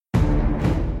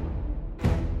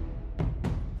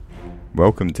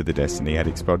Welcome to the Destiny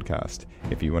Addicts podcast.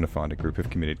 If you want to find a group of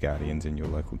committed guardians in your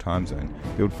local time zone,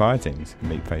 build fire teams,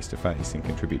 meet face to face and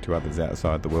contribute to others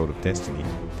outside the world of Destiny,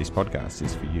 this podcast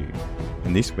is for you.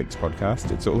 In this week's podcast,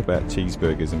 it's all about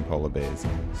cheeseburgers and polar bears,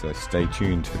 so stay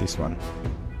tuned for this one.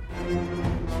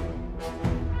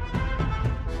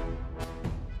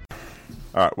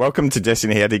 Alright, welcome to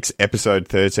Destiny Addicts episode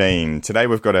 13. Today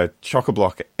we've got a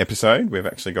chock-a-block episode. We've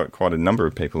actually got quite a number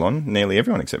of people on, nearly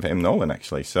everyone except for M. Nolan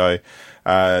actually. So,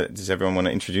 does everyone want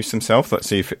to introduce themselves? Let's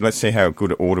see how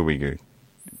good order we go.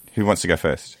 Who wants to go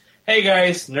first? Hey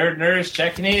guys, Nerd is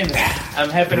checking in. I'm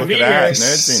happy to be here.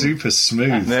 Nerd's in. Super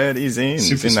smooth. Nerd is in.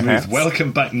 Super in the smooth. house.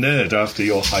 Welcome back, Nerd, after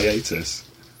your hiatus.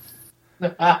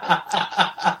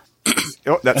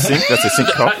 Oh, that's sync. That's a sync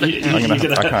cough. I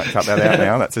can't cut that out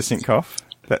now. That's a sync cough.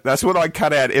 That's what I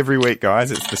cut out every week, guys.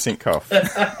 It's the sync cough.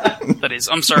 That is.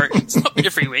 I'm sorry. It's not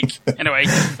every week. Anyway,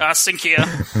 sync here.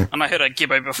 And I heard a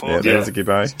Gibbo before. Yeah, there's a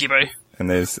Gibbo. Gibbo. And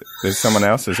there's someone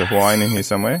else. There's a Hawaiian in here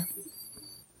somewhere.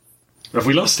 Have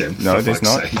we lost him? No, there's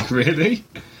not. Sake? Really?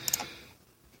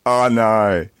 Oh,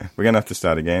 no. We're going to have to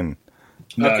start again.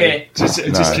 No. Okay. Just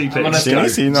keep it.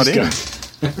 Denise, are you not in?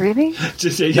 Really?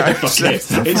 Just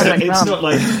it's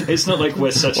not like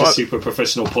we're such a super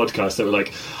professional podcast that we're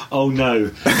like, oh no,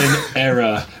 an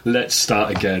error, let's start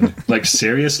again. Like,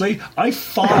 seriously? I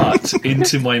fart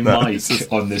into my mic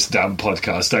on this damn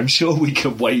podcast. I'm sure we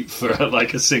can wait for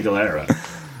like a single error.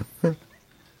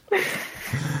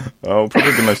 Oh,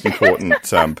 probably the most important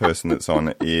person that's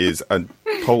on is a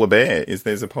polar bear.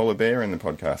 There's a polar bear in the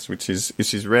podcast, which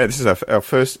is rare. This is our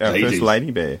first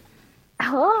lady bear.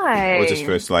 Hi. Or just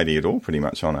first lady at all, pretty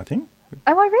much on, I think.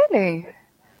 Am I really?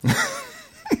 I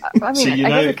mean,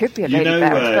 I guess it could be a lady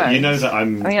bear. You know that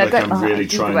I'm really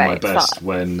trying my best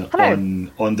when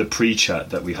on the pre-chat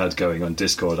that we had going on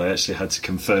Discord, I actually had to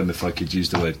confirm if I could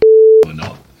use the word or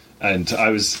not. And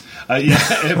I was, beep.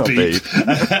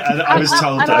 And I was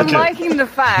told and I'm liking the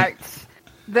fact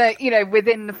that,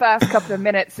 within the first couple of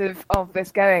minutes of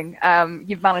this going,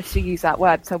 you've managed to use that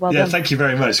word, so well done. Yeah, thank you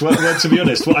very much. Well, to be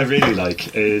honest, what I really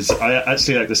like is I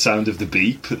actually like the sound of the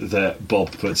beep that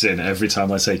Bob puts in every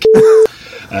time I say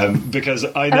because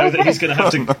I know that he's going to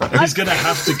have to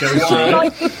go through it.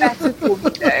 Like the better for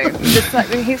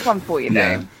you, here's one for you,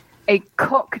 though. A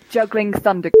cock-juggling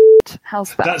thunder.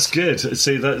 How's that? That's good.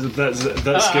 See, that's good.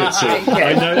 See,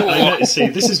 I know. See,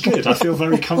 this is good. I feel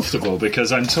very comfortable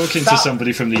because I'm talking to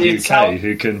somebody from the UK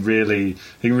who can really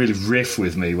riff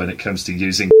with me when it comes to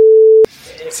using.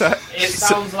 It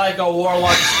sounds like a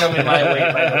warlock is coming my way,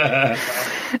 by the way.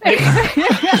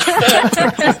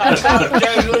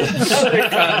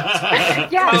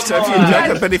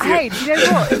 But if hey, do you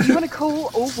know what? If you want to call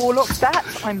all warlocks that,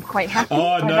 I'm quite happy.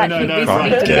 Oh, no.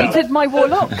 I've deleted my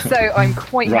warlock, so I'm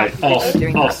quite happy with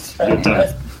doing that. You're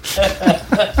done.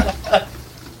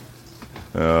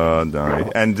 Oh,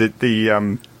 no. And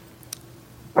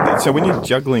so when you're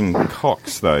juggling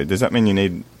cocks, though, does that mean you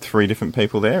need 3 different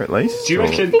people there at least? Do you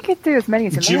reckon? I think you could do as many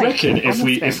as you like. Do you reckon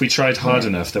if we tried hard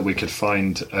enough that we could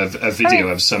find a video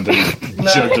of somebody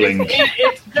juggling?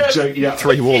 It's just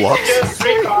 3 warlocks. Just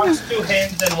 3 cocks, 2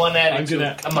 hands, and 1 attitude.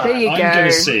 There you go.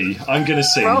 I'm gonna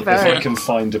see if I can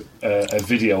find a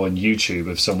video on YouTube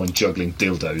of someone juggling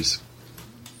dildos.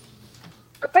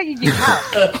 I bet you have.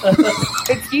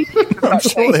 It's YouTube. I'm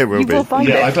sure there will be.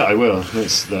 I bet I will.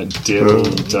 It's that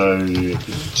dildo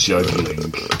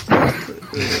juggling.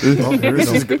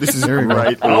 This is very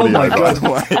great. Oh my god!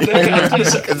 Because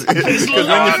when you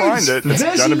find it, it's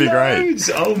going to be great.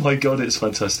 Oh my god, it's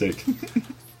fantastic.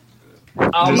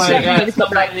 Oh my god,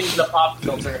 somebody needs the pop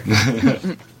filter.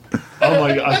 Oh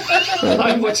my god,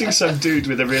 I'm watching some dude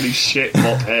with a really shit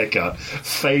mop haircut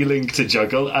failing to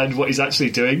juggle, and what he's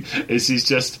actually doing is he's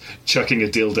just chucking a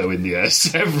dildo in the air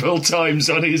several times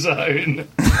on his own.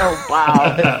 Oh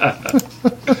wow.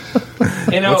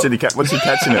 What's he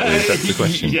catching it with? That's the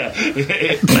question. Yeah,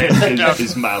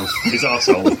 his mouth, his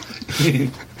arsehole.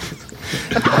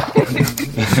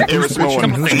 Eris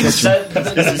Morn. Is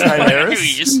his name Eris?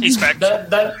 He's back.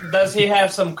 Does he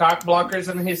have some cock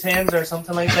blockers in his hands or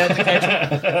something like that to catch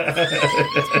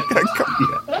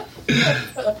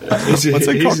him? What's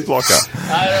a cock blocker?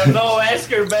 I don't know. Ask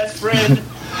your best friend.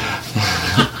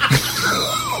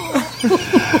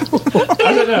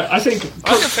 I don't know. I think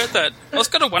I've heard that. I was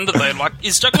going to wonder though, like,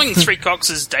 is juggling 3 cocks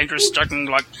as dangerous as juggling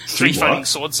like 3 fighting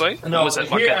swords though? No, or is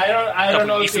it like here, I don't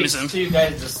know if euphemism? it's you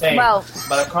guys the same. Well,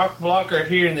 but a cock blocker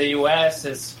here in the US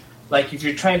is like if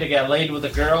you're trying to get laid with a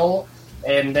girl,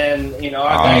 and then a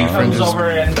guy comes over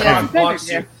and cock blocks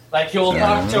you. Like you'll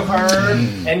talk to her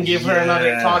and give her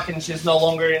another talk, and she's no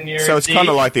longer in your. So it's kind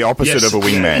of like the opposite of a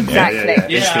wingman.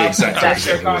 Exactly. It's the exact that's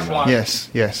your opposite of a cock wingman. block.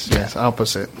 Yes,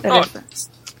 opposite. Oh,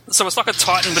 so it's like a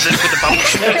Titan with the bubble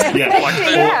shirt. Yeah. Like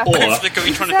Yeah.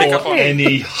 you're trying to pick up on.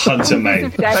 Any hunter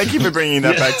main. Thank you for bringing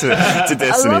that back to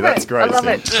Destiny. I love That's it. great. I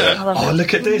love Steve. it. I love Oh, it.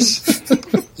 look at this!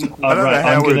 I don't know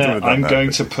how we're doing that, I'm but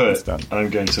going to it's done.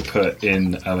 put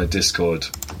in our Discord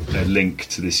a link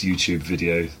to this YouTube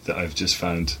video that I've just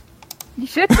found. You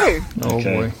should do. Oh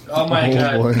Okay. boy. Oh my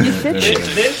god. Boy. You should do.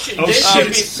 This should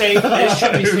be shit. safe. This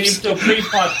should be safe to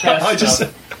pre-podcast I just-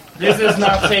 stuff. This is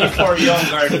not safe for young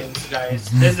guardians, guys.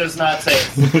 This is not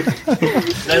safe.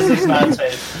 This is not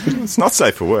safe. It's not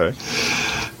safe for work.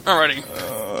 Alrighty.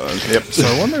 Yep. So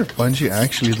I wonder if Bungie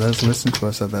actually does listen to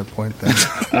us at that point then.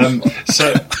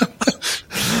 So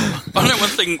I know one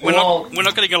thing. We're Well-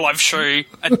 not getting a live show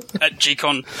at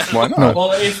GCon. Why not?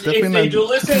 Well, if Definitely they not. do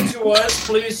listen to us,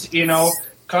 please,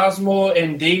 Cosmo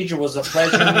and Deej, it was a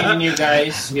pleasure meeting you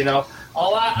guys.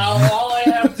 All I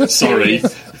have to say Sorry.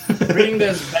 is bring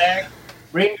this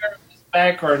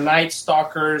back, or Night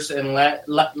Stalkers, and let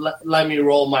me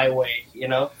roll my way.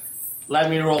 Let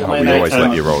me roll my We Night always let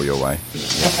Stalkers. you roll your way. You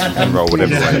can roll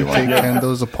whatever way you Take want.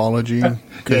 Kendo's apology. Yeah,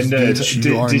 Because Nerd,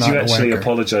 you are did not you a actually wanker.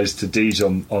 apologise to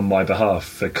Deej on my behalf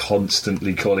for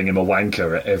constantly calling him a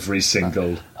wanker at every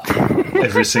single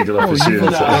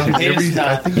opportunity?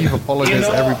 I think you've apologized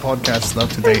You know- every podcast up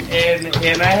to date.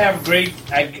 And I have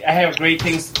great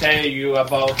things to tell you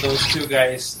about those two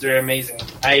guys. They're amazing.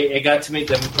 I got to meet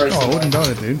them Oh, I personally. wouldn't doubt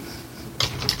it, dude.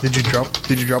 Did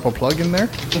you drop a plug in there?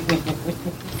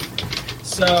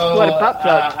 So What a butt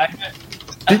plug.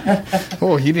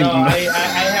 Oh, he didn't. I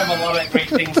have a lot of great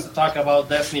things to talk about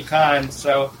Destiny Con.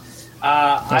 So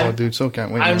oh, dude, so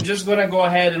can't wait. I'm man. just gonna go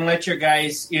ahead and let you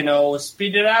guys,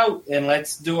 speed it out, and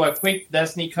let's do a quick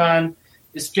Destiny Con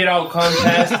spit out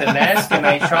contest and ask, and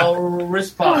I shall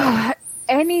respond.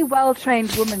 Any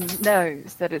well-trained woman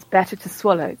knows that it's better to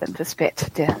swallow than to spit,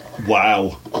 dear.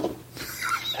 Wow.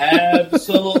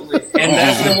 Absolutely, and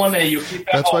that's the one that you keep. at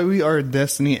That's why home. we are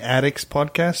Destiny Addicts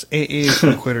podcast. AA is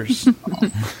for quitters.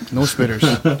 No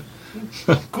spitters.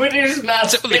 Quitters, not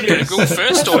Is it with the spitters. Google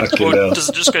first, or Fucking hell. does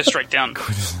it just go straight down?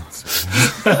 Doesn't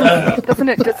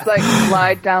it just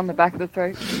slide down the back of the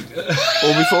throat?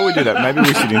 Well, before we do that, maybe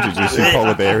we should introduce who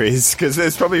Polar Bear is, because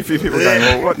there's probably a few people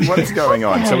going, well, what's going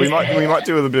on? So we might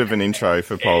do a little bit of an intro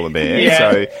for Polar Bear. Yeah.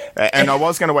 So, and I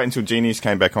was going to wait until Genius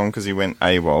came back on because he went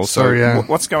AWOL. So Sorry, yeah.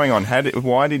 what's going on?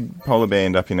 Why did Polar Bear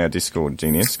end up in our Discord,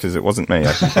 Genius? Because it wasn't me,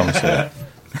 I can promise you that.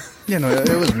 Yeah, no, it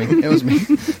was me. It was me.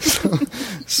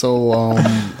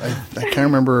 I can't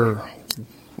remember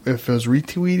if it was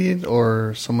retweeted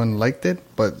or someone liked it,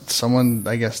 but someone,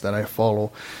 I guess, that I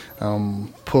follow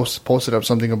posted up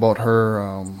something about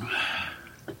her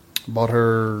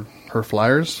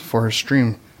flyers for her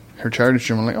stream, her charity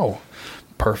stream. I'm like, oh,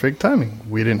 perfect timing.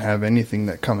 We didn't have anything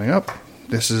that coming up.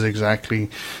 This is exactly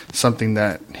something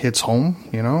that hits home,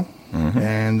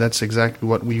 and that's exactly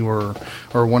what we were,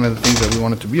 or one of the things that we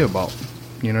wanted to be about.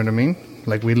 You know what I mean?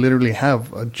 Like, we literally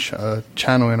have a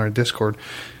channel in our Discord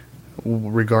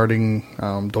regarding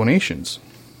donations,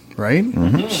 right?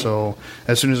 Mm-hmm. So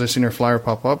as soon as I seen her flyer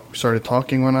pop up, started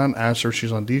talking, went on, asked her if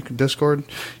she's on Discord.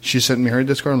 She sent me her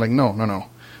Discord. I'm like, no.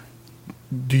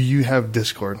 Do you have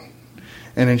Discord?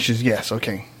 And then she's, yes,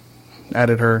 okay.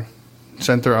 Added her,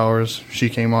 sent her ours. She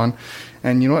came on.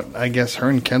 And you know what? I guess her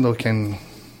and Kendall can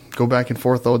go back and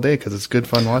forth all day because it's good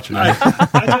fun watching. I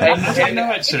don't know,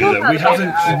 actually, though. We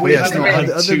haven't Yes, no, had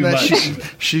other too than that,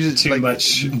 much she's too like,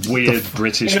 much weird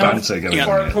British banter going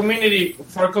For on.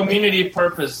 community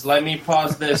purpose, let me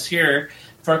pause this here.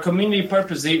 For community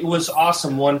purpose, it was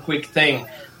awesome. One quick thing,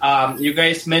 you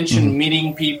guys mentioned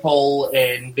meeting people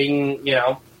and being,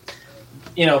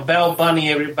 Belle Bunny.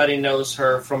 Everybody knows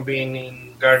her from being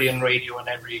in Guardian Radio and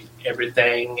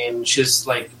everything, and she's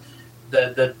like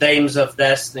the Dames of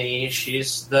Destiny.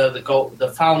 She's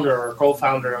the founder or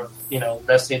co-founder of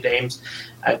Destiny Dames,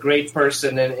 a great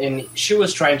person, and she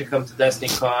was trying to come to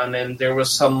DestinyCon, and there was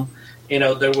some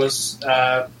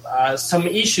some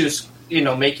issues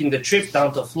making the trip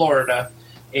down to Florida,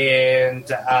 and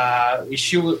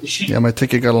she yeah, my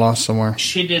ticket got lost somewhere.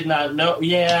 she did not know.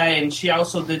 Yeah, and she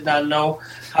also did not know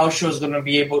how she was going to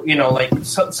be able.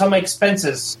 Some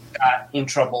expenses got in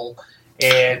trouble,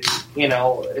 and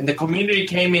and the community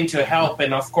came in to help,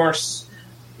 and of course,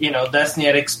 Destiny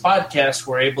Addicts podcast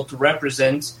were able to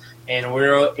represent, and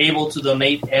we're able to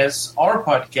donate as our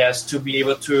podcast to be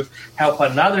able to help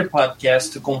another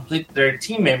podcast to complete their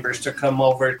team members to come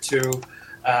over to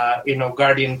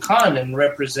Guardian Con and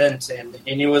represent. And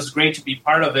it was great to be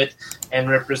part of it and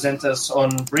represent us on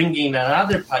bringing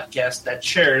another podcast that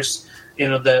shares,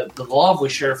 the love we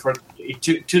share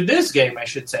to this game, I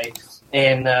should say,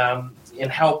 and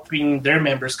helping their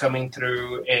members coming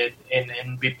through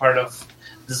and be part of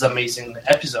this amazing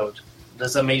episode,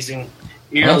 this amazing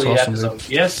yearly awesome, episode. dude.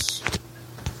 Yes.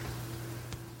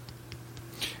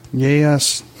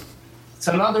 Yes. It's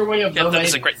another way of donating. That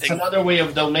is a great thing. It's another way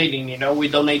of donating. We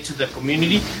donate to the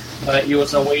community, but it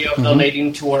was a way of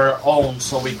donating to our own,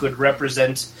 so we could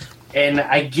represent, and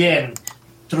again,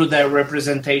 through that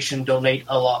representation, donate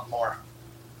a lot more.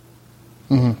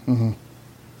 Well,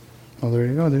 there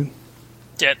you go, dude.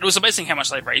 Yeah, it was amazing how much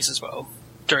they raised as well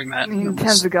during that. In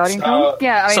terms of Guardian Con?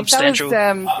 Yeah, I mean, substantial.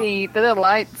 that was the Little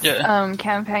Lights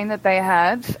campaign that they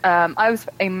had. I was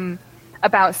in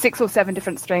about 6 or 7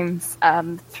 different streams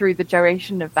through the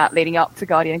duration of that leading up to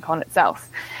Guardian Con itself,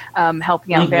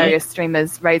 helping out various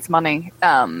streamers raise money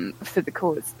for the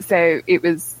cause. So it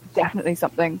was definitely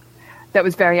something that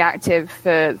was very active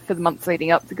for the months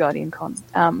leading up to Guardian Con.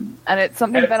 And it's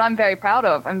something that I'm very proud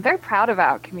of. I'm very proud of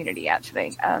our community,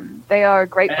 actually. They are a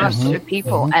great bunch of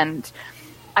people, and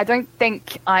I don't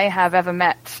think I have ever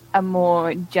met a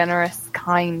more generous,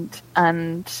 kind,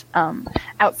 and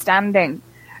outstanding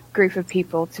group of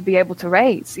people to be able to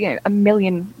raise, $1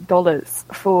 million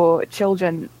for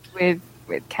children with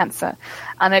cancer.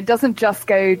 And it doesn't just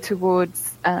go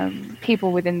towards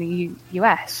people within the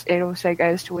US. It also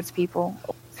goes towards people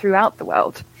throughout the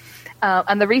world.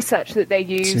 And the research that they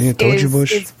use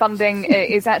is funding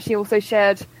is actually also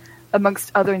shared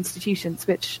amongst other institutions,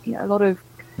 which a lot of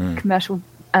commercial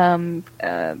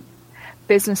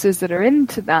businesses that are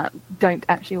into that don't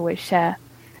actually always share.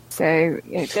 So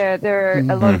there are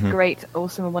a lot of great,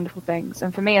 awesome, and wonderful things.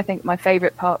 And for me, I think my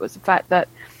favorite part was the fact that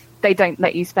they don't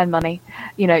let you spend money.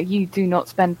 You do not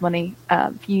spend money.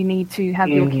 If you need to have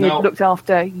your kid looked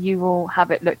after, you will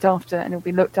have it looked after, and it'll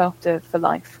be looked after for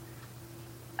life.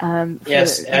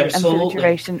 Yes, absolutely. And for the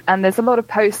duration. And there's a lot of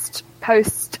post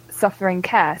suffering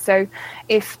care. So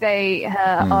if they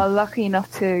are lucky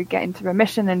enough to get into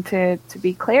remission and to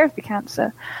be clear of the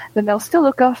cancer, then they'll still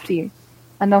look after you.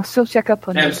 And they'll still check up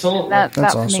on you. Absolutely. That for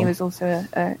awesome. me was also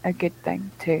a good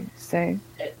thing too. So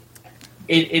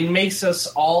it makes us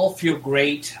all feel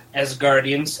great as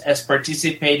Guardians, as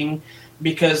participating,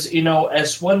 because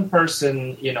as one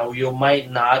person, you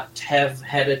might not have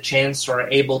had a chance or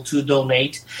able to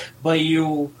donate, but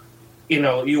you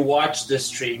watched the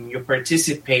stream, you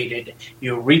participated,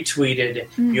 you retweeted,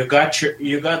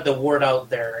 you got the word out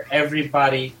there.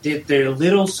 Everybody did their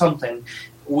little something,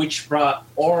 which brought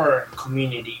our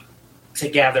community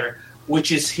together,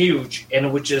 which is huge,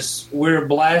 and we're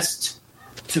blessed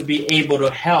to be able to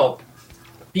help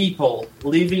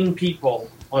living people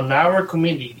on our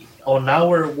community, on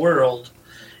our world,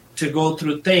 to go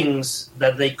through things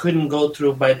that they couldn't go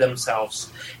through by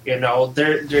themselves.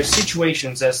 Their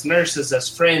situations as nurses, as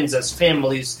friends, as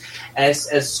families,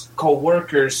 as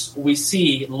co-workers, we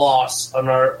see loss on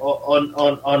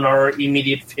our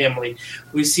immediate family.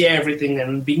 We see everything,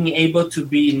 and being able to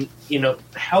be,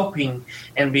 helping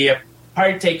and be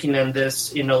partaking in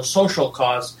this, social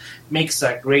cause makes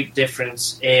a great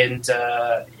difference. And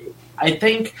I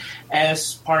think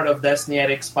as part of Destiny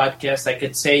Addicts podcast, I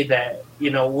could say that,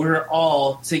 we're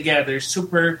all together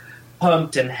super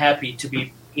pumped and happy to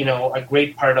be, a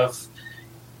great part of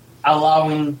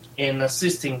allowing and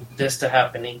assisting this to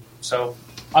happening. So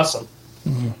awesome.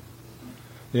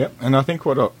 Yep, and I think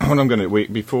what I'm going to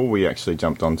before we actually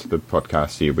jumped onto the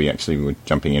podcast here, we actually were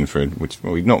jumping in for which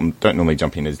we don't normally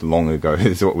jump in as long ago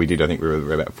as what we did. I think we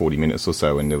were about 40 minutes or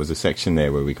so, and there was a section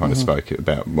there where we kind of spoke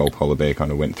about Polar Bear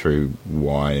kind of went through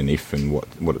why and if and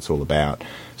what it's all about.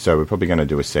 So we're probably going to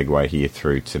do a segue here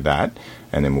through to that,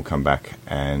 and then we'll come back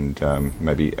and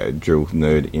maybe drill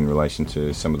nerd in relation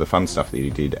to some of the fun stuff that he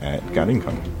did at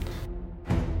GuardianCon.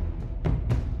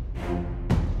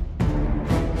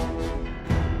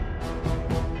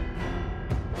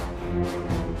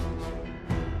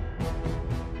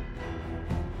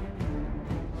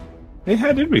 Yeah,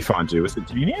 how did we find you? Was it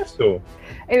Genius or?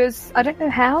 it was, I don't know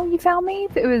how you found me,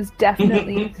 but it was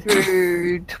definitely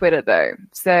through Twitter though.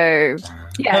 So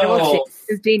yeah, it was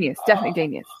genius, definitely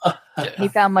genius. He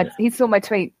saw my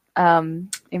tweet in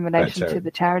relation to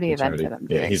the charity event that I'm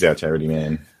doing. Yeah, he's our charity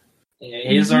man. Yeah,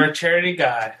 he's our charity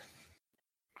guy.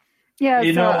 Yeah,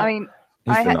 I mean,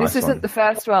 this isn't the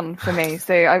first one for me.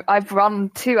 So I've run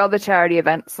 2 other charity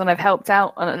events and I've helped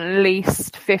out on at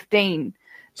least 15.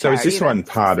 So is this one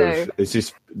part of? Is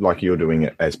this like you're doing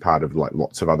it as part of like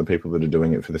lots of other people that are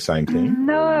doing it for the same thing?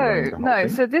 No.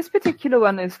 So this particular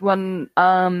one is one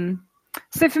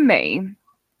So for me,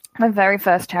 my very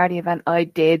first charity event I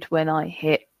did when I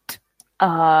hit,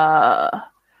 I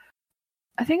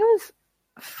think it was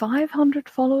 500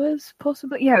 followers,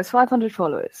 possibly. Yeah, it was 500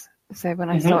 followers. So when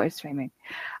I started streaming,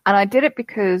 and I did it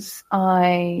because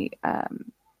I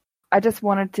just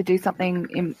wanted to do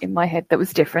something in my head that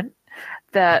was different.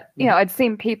 That, you know, I'd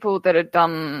seen people that had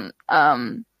done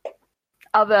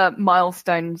other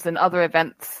milestones and other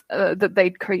events that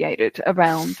they'd created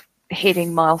around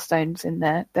hitting milestones in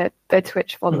their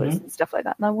Twitch followers and stuff like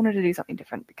that. And I wanted to do something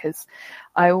different because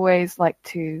I always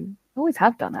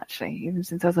have done, actually, even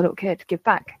since I was a little kid, give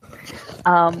back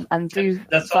and do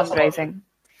fundraising.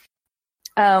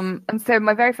 And so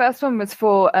my very first one was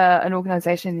for an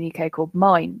organisation in the UK called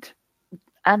Mind.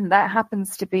 And that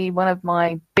happens to be one of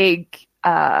my big,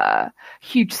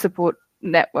 huge support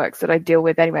networks that I deal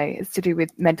with anyway. It's to do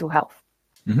with mental health.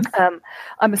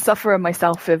 I'm a sufferer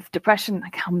myself of depression.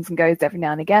 It comes and goes every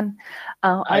now and again.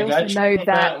 I also know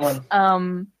that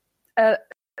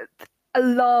a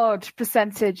large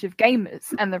percentage of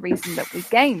gamers, and the reason that we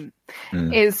game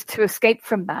is to escape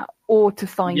from that or to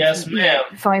find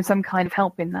some kind of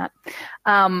help in that.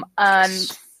 And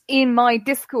in my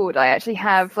Discord, I actually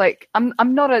have, like,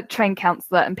 I'm not a trained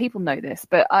counsellor, and people know this,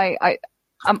 but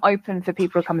I'm open for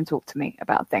people to come and talk to me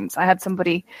about things. I had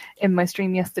somebody in my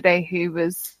stream yesterday who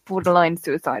was borderline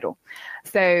suicidal.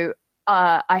 So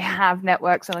I have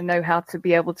networks, and I know how to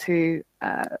be able to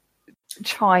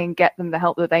try and get them the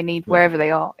help that they need wherever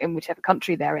they are, in whichever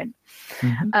country they're in.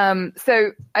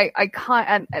 So I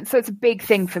can't, and so it's a big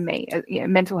thing for me. You know,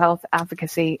 mental health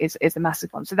advocacy is a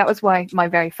massive one. So that was why my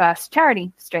very first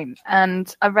charity stream,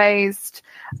 and I raised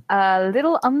a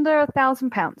little under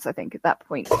 £1,000, I think, at that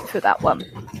point for that one.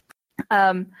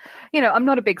 You know, I'm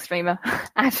not a big streamer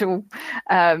at all.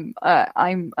 I'm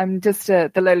just the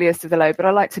lowliest of the low, but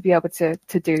I like to be able to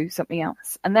do something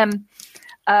else. And then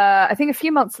I think a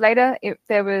few months later,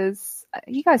 there was,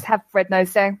 you guys have Red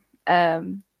Nose Day.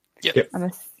 So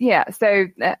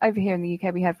over here in the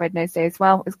UK, we have Red Nose Day as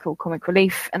well. It's called Comic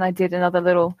Relief. And I did another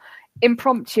little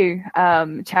impromptu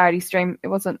charity stream. It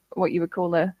wasn't what you would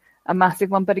call a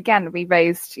massive one. But again, we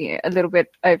raised a little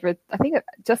bit over, I think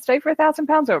just over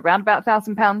 £1,000 or around about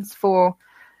 £1,000 for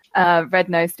Red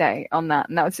Nose Day on that.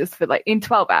 And that was just for like in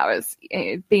 12 hours,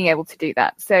 being able to do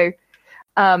that. So,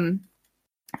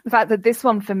 the fact that this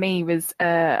one for me was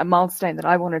a milestone that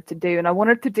I wanted to do, and I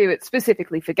wanted to do it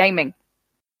specifically for gaming,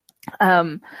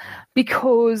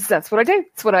 because that's what I do.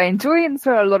 It's what I enjoy, and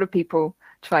so a lot of people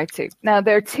try to. Now,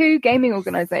 there are two gaming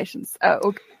organizations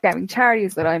or gaming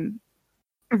charities that I'm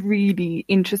really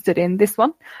interested in. This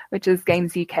one, which is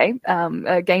Games UK,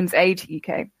 Games Aid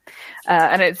UK,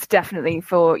 and it's definitely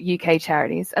for UK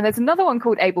charities. And there's another one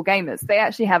called Able Gamers. They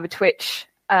actually have a Twitch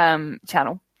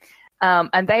channel.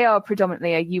 And they are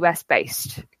predominantly a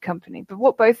US-based company. But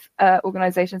what both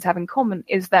organizations have in common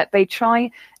is that they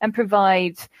try and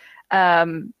provide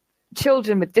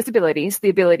children with disabilities the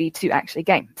ability to actually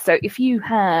game. So if you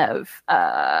have,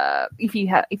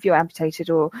 if you're amputated,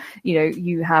 or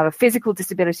you have a physical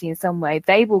disability in some way,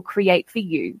 they will create for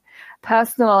you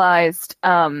personalized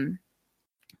gaming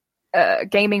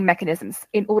mechanisms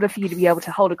in order for you to be able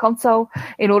to hold a console,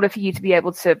 in order for you to be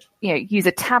able to use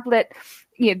a tablet.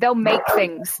 They'll make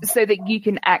things so that you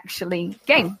can actually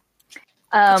game.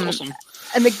 That's awesome.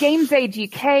 And the Games Aid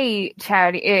UK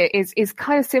charity is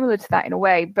kind of similar to that in a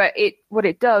way, but what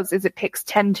it does is it picks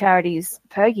 10 charities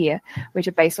per year, which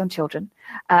are based on children,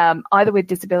 either with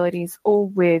disabilities or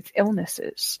with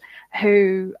illnesses,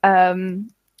 who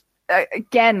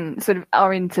again sort of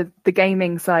are into the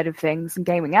gaming side of things and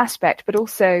gaming aspect, but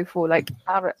also for like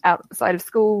outside of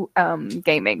school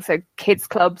gaming, so kids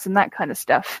clubs and that kind of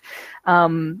stuff.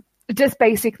 Just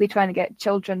basically trying to get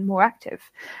children more active,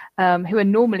 who are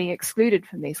normally excluded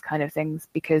from these kind of things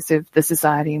because of the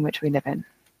society in which we live in.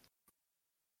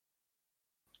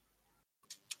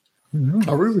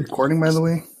 Are we recording, by the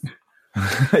way?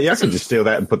 Yeah, I can just steal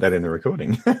that and put that in the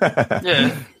recording.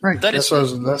 Yeah, right. That's what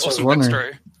I was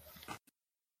wondering.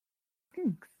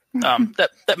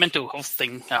 That mental health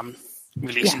thing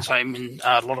really is home in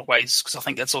a lot of ways, because I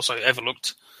think that's also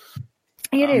overlooked.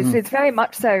 It is. It's very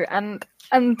much so, and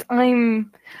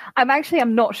I'm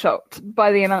not shocked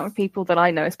by the amount of people that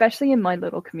I know, especially in my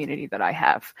little community that I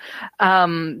have,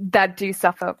 that do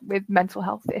suffer with mental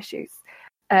health issues,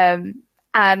 and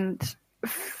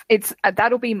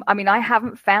that'll be. I mean, I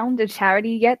haven't found a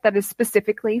charity yet that is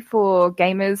specifically for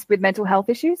gamers with mental health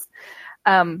issues.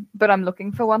 But I'm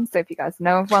looking for one. So if you guys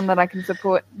know of one that I can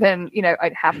support, then,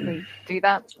 I'd happily do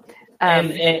that.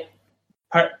 And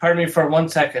pardon me for 1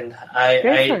 second.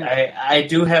 I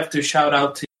do have to shout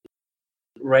out to you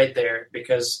right there,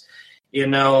 because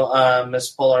Miss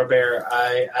Polar Bear,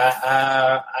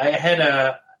 I had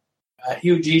a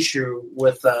huge issue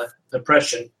with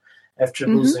depression after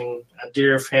losing a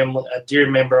dear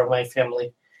member of my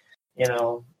family.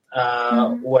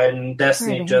 When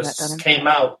Destiny just came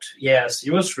out, yes,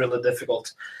 it was really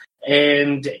difficult.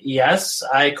 And yes,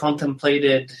 I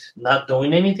contemplated not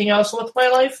doing anything else with my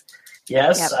life.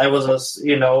 Yes, I was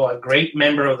a great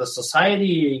member of the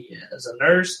society as a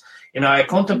nurse. I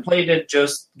contemplated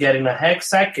just getting a hex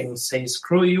sack and say,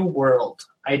 screw you, world.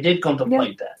 I did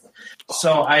contemplate that.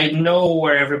 So I know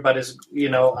where everybody's,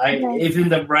 even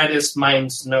the brightest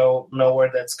minds know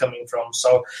where that's coming from.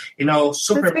 So,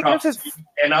 super props,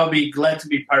 and I'll be glad to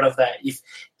be part of that.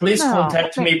 Please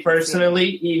contact me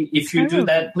personally. If you do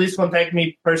that, please contact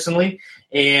me personally,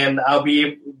 and I'll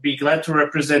be glad to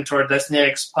represent our Destiny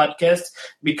X podcast,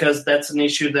 because that's an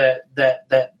issue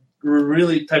that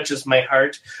really touches my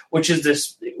heart, which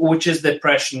is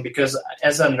depression. Because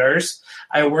as a nurse,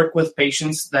 I work with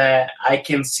patients that I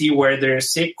can see where they're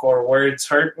sick, or where it's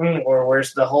hurting, or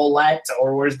where's the whole lat,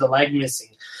 or where's the leg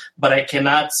missing, but I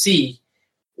cannot see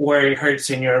where it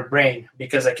hurts in your brain,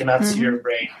 because I cannot see your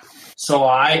brain. So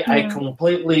I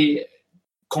completely,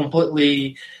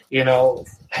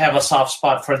 have a soft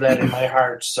spot for that in my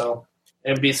heart. So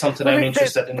it'd be something I'm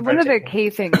interested in. One of the key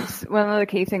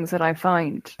things that I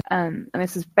find, and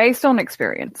this is based on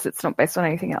experience, it's not based on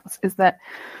anything else, is that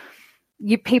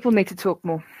people need to talk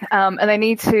more, and there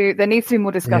needs to be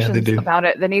more discussions about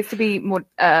it. There needs to be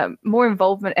more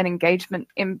involvement and engagement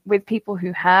with people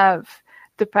who have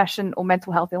depression or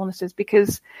mental health illnesses,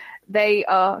 because they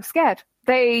are scared.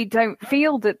 They don't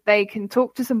feel that they can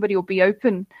talk to somebody or be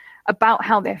open about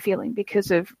how they're feeling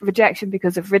because of rejection,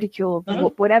 because of ridicule,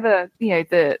 whatever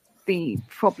the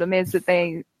problem is that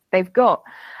they've got.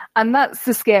 And that's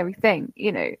the scary thing.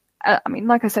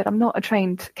 Like I said, I'm not a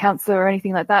trained counselor or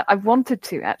anything like that. I wanted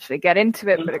to actually get into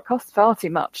it, but it costs far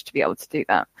too much to be able to do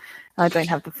that. I don't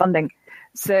have the funding.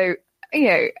 So,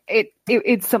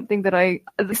 it's something that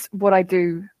what I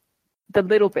do, the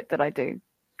little bit that I do,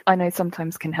 I know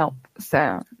sometimes can help.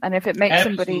 So, and if it makes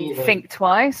somebody think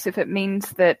twice, if it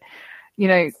means that,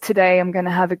 today I'm going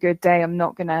to have a good day, I'm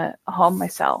not going to harm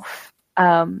myself,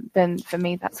 then for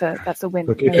me, that's a win.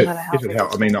 Look, if it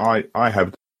helps, I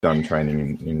have done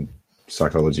training in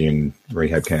psychology and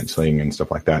rehab counselling and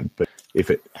stuff like that. But if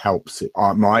it helps,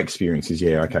 my experience is,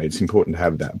 it's important to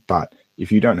have that. But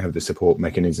if you don't have the support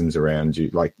mechanisms around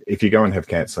you, like if you go and have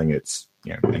counselling, it's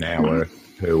an hour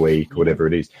per week, whatever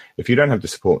it is. If you don't have the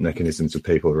support mechanisms of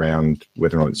people around,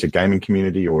 whether or not it's a gaming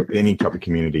community or any type of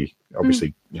community,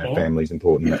 obviously family is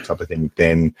important, that type of thing,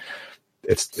 then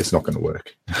it's not going to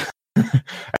work.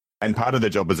 And part of the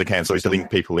job as a counsellor is to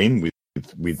link people in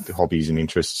with hobbies and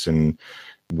interests and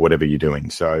whatever you're doing.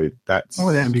 So that's...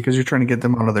 because you're trying to get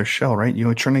them out of their shell, right?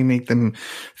 You're trying to make them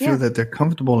feel that they're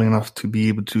comfortable enough to be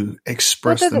able to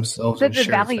express themselves and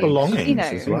share belongings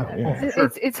as well. Yeah.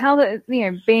 It's how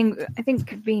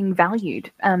being valued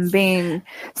and being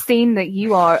seen that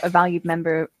you are a valued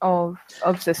member of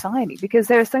society, because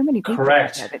there are so many people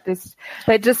out there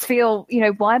that just feel,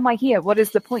 why am I here? What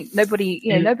is the point? Nobody,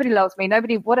 nobody loves me.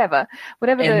 Nobody, whatever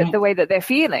the way that they're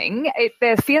feeling,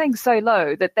 they're feeling so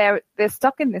low that they're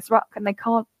stuck in this rock and they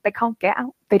can't get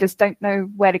out. They just don't know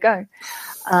where to go.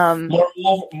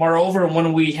 Moreover,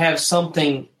 when we have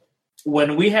something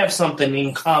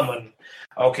in common,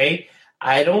 okay,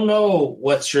 I don't know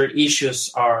what your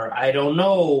issues are. I don't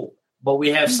know, but we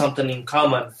have something in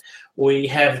common. We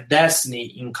have destiny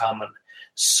in common.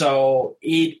 So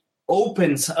it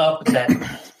opens up that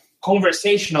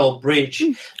conversational bridge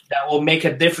that will make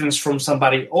a difference from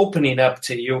somebody opening up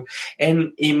to you.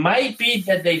 And it might be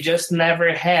that they just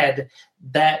never had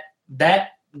that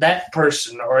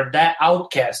person or that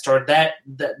outcast or that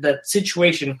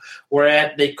situation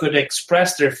where they could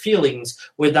express their feelings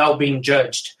without being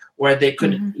judged, where they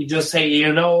could just say,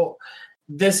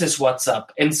 this is what's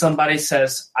up. And somebody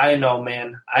says, I know,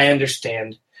 man, I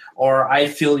understand, or I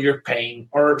feel your pain,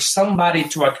 or somebody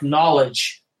to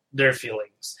acknowledge their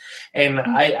feelings. And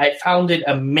I find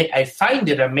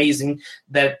it amazing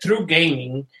that through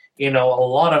gaming, a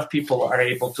lot of people are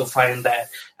able to find that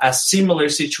a similar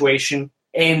situation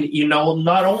and,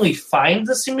 not only find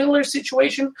the similar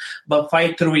situation, but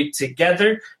fight through it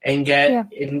together and get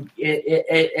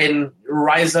and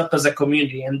rise up as a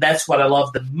community. And that's what I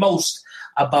love the most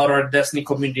about our Destiny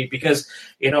community, because,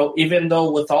 even though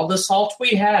with all the salt we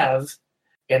have,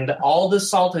 and all the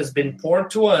salt has been poured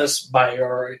to us by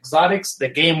our exotics, the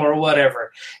game, or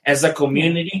whatever, as a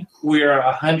community, we are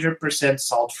 100%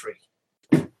 salt-free.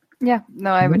 Yeah,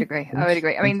 no, I would agree.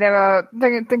 I mean,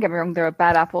 don't get me wrong, there are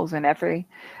bad apples in every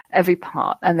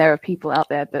part, and there are people out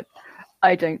there that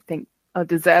I don't think are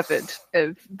deserved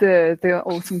of the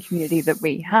awesome community that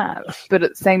we have. But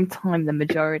at the same time, the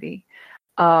majority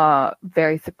are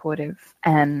very supportive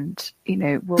and,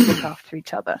 will look after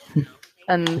each other.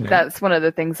 And that's one of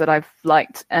the things that I've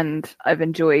liked and I've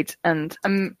enjoyed. And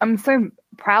I'm so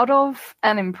proud of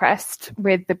and impressed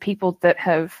with the people that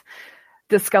have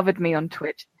discovered me on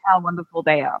Twitch, how wonderful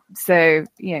they are. So,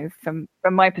 from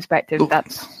my perspective,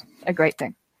 that's a great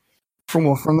thing. From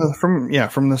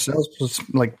the sales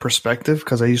perspective,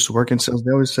 because I used to work in sales,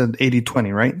 they always said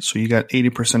 80-20, right? So you got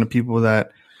 80% of people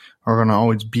that are going to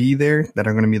always be there, that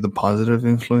are going to be the positive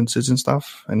influences and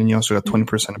stuff, and then you also got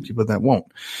 20% of people that won't.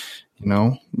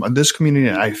 But this community,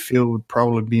 I feel, would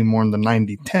probably be more in the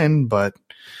 90-10, but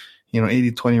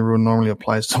 80-20 rule normally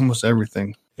applies to almost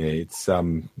everything. Yeah, it's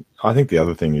I think the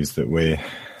other thing is that we're,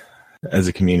 as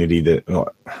a community, that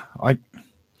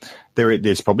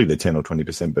there's probably the 10 or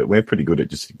 20%, but we're pretty good at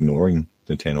just ignoring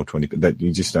the 10 or 20%. That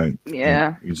you just don't.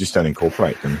 Yeah. You just don't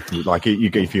incorporate them. Like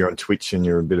if you're on Twitch and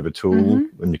you're a bit of a tool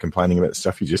and you're complaining about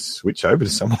stuff, you just switch over to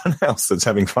someone else that's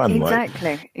having fun.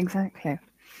 Exactly.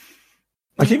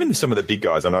 Like even some of the big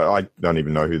guys, and I don't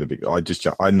even know who the big.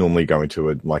 I normally go into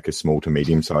a small to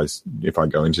medium size if I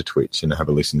go into Twitch and have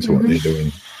a listen to what they're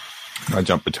doing. I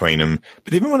jump between them,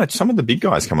 but even when some of the big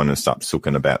guys come on and start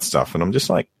sooking about stuff, and I'm just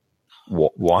like,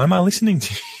 why am I listening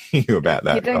to you about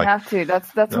that? You don't have to.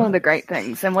 That's one of the great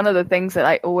things, and one of the things that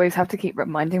I always have to keep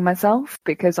reminding myself,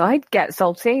 because I get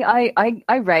salty, I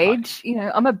rage.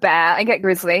 I'm a bear. I get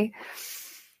grizzly.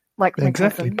 Like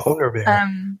exactly, polar bear.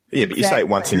 Yeah, but you say it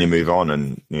once and you move on,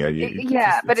 and but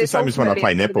it's the same as when I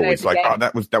play netball. It's like,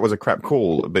 that was a crap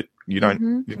call, but you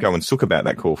don't go and sook about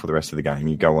that call for the rest of the game.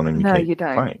 You go on and you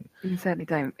don't. Playing. You certainly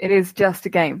don't. It is just a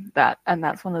game, and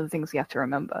that's one of the things you have to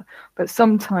remember. But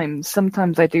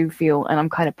sometimes I do feel, and I'm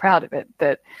kind of proud of it,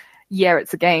 that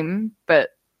it's a game, but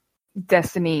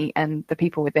Destiny and the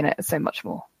people within it are so much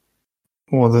more.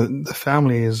 Well, the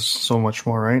family is so much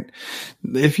more, right?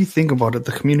 If you think about it,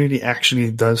 the community actually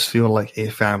does feel like a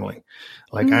family.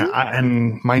 Like,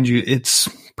 and mind you, it's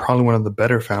probably one of the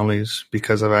better families,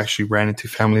 because I've actually ran into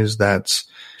families that's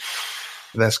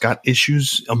got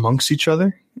issues amongst each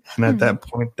other. And at that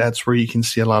point, that's where you can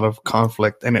see a lot of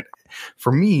conflict. And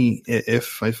for me,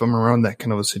 if I'm around that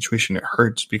kind of a situation, it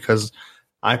hurts, because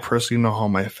I personally know how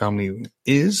my family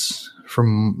is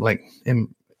from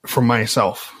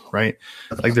myself, right?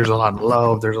 Like, there's a lot of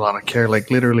love, there's a lot of care. Like,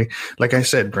 literally, like I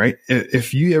said, right?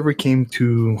 If you ever came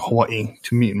to Hawaii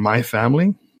to meet my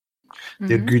family,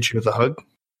 they'd greet you with a hug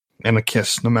and a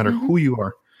kiss, no matter who you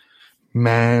are,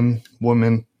 man,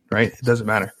 woman, right? It doesn't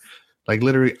matter. Like,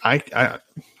 literally, I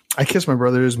kiss my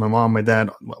brothers, my mom, my dad.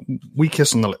 We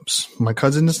kiss on the lips. My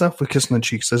cousin and stuff, we kiss on the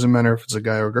cheeks. Doesn't matter if it's a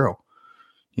guy or a girl.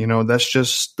 That's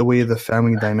just the way the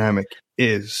family dynamic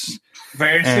is.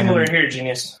 Very similar here,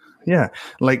 Genius. Yeah,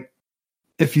 like,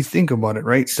 if you think about it,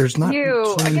 right? There's not.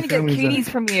 I'm gonna get cuties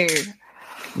from you.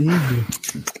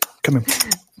 Come in.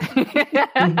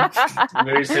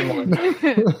 Very similar.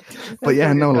 But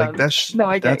yeah, no, like that's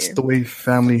the way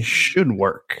family should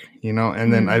work,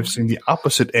 And then I've seen the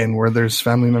opposite end, where there's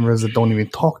family members that don't even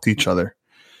talk to each other.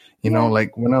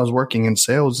 Like when I was working in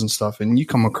sales and stuff, and you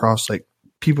come across like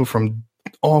people from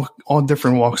all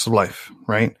different walks of life,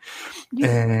 right? Yeah.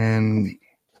 And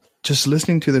just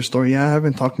listening to their story, I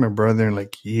haven't talked to my brother in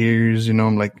like years,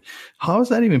 I'm like, how is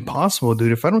that even possible,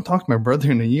 dude? If I don't talk to my brother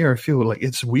in a year, I feel like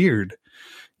it's weird,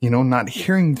 not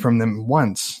hearing from them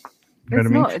once. You know what I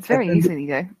mean? It's very easy,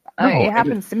 though. It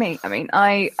happens to me. I mean,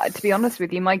 to be honest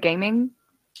with you, my gaming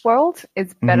world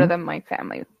is better than my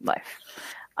family life.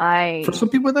 For some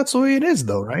people, that's the way it is,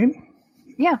 though, right?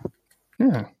 Yeah.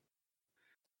 Yeah.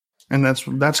 And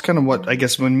that's kind of what, I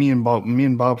guess, when me and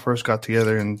Bob first got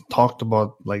together and talked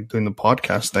about like doing the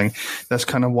podcast thing, that's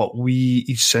kind of what we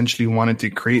essentially wanted to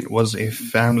create, was a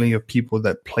family of people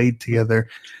that played together,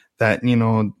 that, I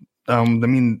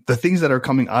mean, the things that are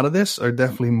coming out of this are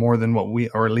definitely more than what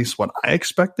or at least what I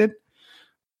expected.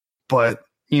 But,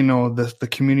 the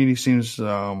community seems,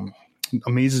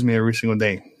 amazes me every single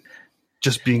day,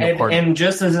 just being a part of it. And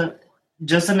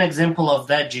just an example of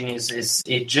that, Genius, is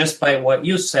it just by what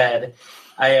you said.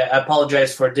 I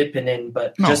apologize for dipping in,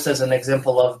 but just as an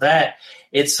example of that,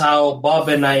 it's how Bob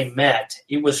and I met.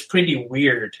 It was pretty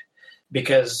weird,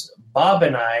 because Bob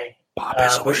and I,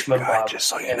 Bushman Bob, just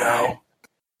so you know.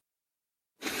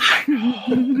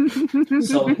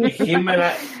 So him and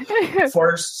I,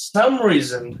 for some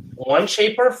reason, one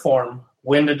shape or form,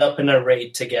 we ended up in a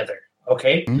raid together.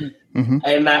 Okay,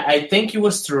 and I think it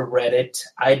was through Reddit.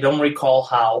 I don't recall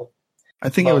how. I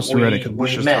think it was through Reddit because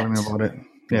Bush was telling me about it.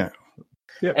 Yeah.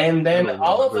 Yep. And then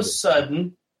all of a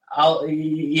sudden,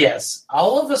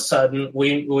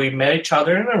 we met each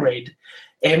other in a raid,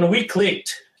 and we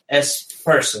clicked as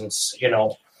persons. You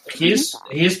know, his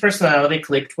personality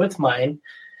clicked with mine,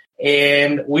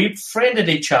 and we friended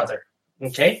each other.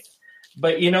 Okay,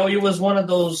 but you know, it was one of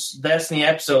those Destiny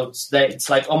episodes that it's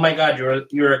like, oh my God,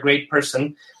 you're a great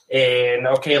person, and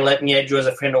okay, let me add you as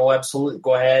a friend. Oh, absolutely,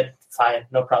 go ahead. Fine,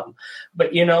 no problem.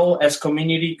 But, you know, as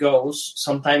community goes,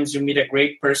 sometimes you meet a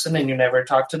great person and you never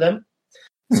talk to them.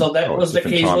 So that was the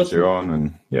case with you're on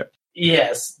and, yeah.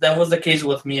 Yes, that was the case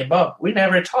with me and Bob. We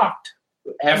never talked.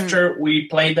 After we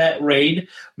played that raid,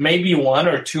 maybe 1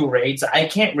 or 2 raids, I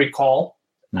can't recall.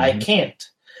 I can't.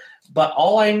 But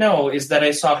all I know is that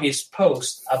I saw his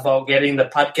post about getting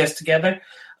the podcast together.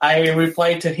 I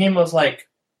replied to him, I was like,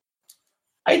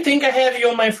 I think I have you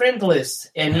on my friend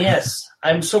list. And yes,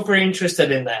 I'm super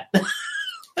interested in that.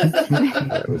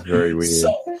 That was very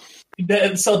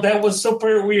weird. So that was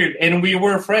super weird. And we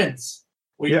were friends.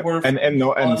 We were and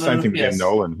same thing with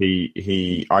Nolan.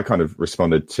 I kind of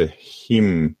responded to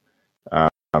him,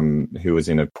 who was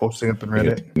in a posting up in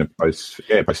Reddit. In a post,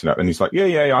 posting up. And he's like,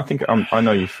 yeah, I think I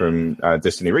know you from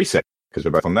Destiny Reset because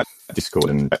we're both on that Discord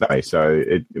and that way. So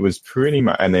it was pretty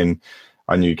much, and then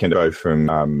I knew Kendo from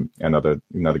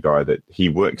another guy that he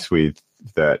works with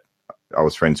that I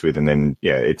was friends with, and then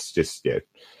it's just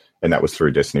and that was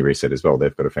through Destiny Reset as well.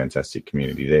 They've got a fantastic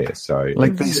community there. So,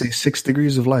 like they say, 6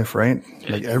 degrees of life, right?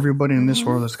 Like everybody in this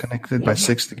world is connected by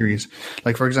 6 degrees.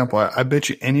 Like for example, I bet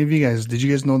you any of you guys, did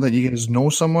you guys know that you guys know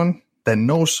someone that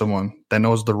knows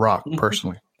The Rock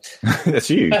personally?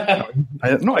 That's you.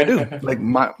 I do. Like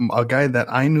a guy that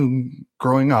I knew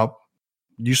growing up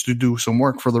used to do some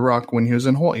work for The Rock when he was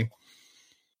in Hawaii.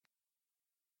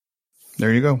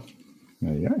 There you go.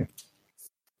 There you go.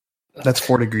 That's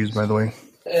 4 degrees, by the way.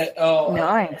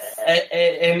 Nice.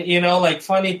 And you know, like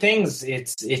funny things.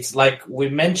 It's like we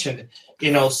mentioned.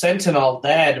 You know, Sentinel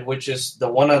Dad, which is the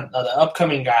one of the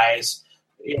upcoming guys.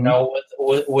 You know,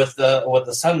 with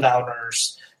the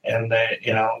Sundowners and the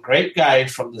great guy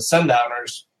from the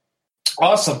Sundowners,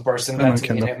 awesome person. Got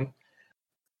to meet him.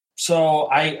 So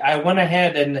I went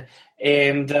ahead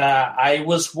and I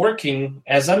was working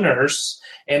as a nurse,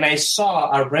 and I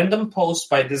saw a random post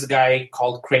by this guy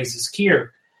called Crazy Skier.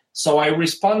 So I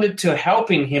responded to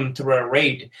helping him through a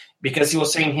raid because he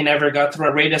was saying he never got through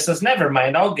a raid. I says, never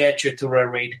mind, I'll get you through a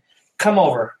raid. Come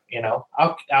over,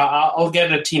 I'll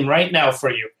get a team right now for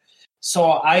you.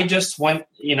 So I just went,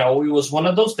 it was one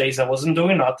of those days I wasn't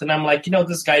doing nothing. I'm like,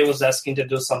 this guy was asking to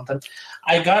do something.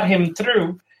 I got him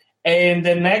through. And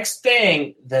the next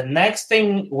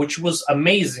thing, which was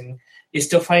amazing, is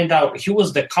to find out he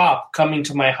was the cop coming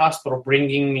to my hospital,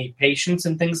 bringing me patients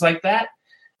and things like that.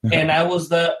 And I was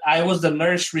the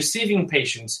nurse receiving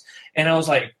patients. And I was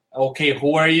like, okay,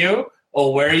 who are you? Oh,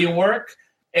 where you work?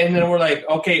 And then we're like,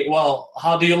 okay, well,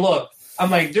 how do you look? I'm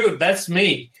like, dude, that's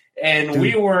me. And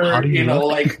we were,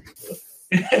 like,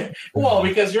 well,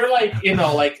 because you're like,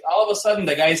 like all of a sudden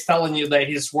the guy's telling you that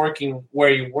he's working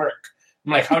where you work.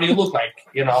 I'm like, how do you look like?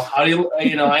 How do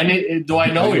you, do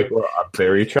I know you? Well,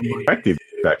 very attractive,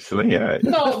 actually, yeah.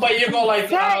 No, but you go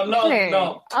like,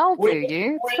 no. I'll do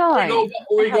you. It's fine.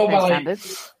 We go by like,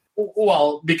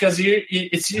 well, because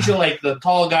it's usually like the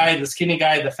tall guy, the skinny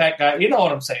guy, the fat guy. You know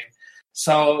what I'm saying?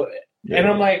 So, and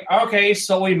I'm like, okay,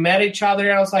 so we met each other.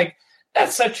 And I was like,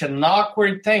 that's such an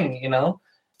awkward thing,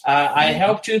 I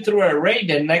helped you through a raid,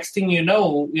 and next thing you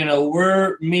know,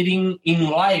 we're meeting in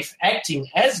life, acting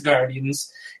as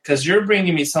guardians, because you're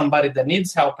bringing me somebody that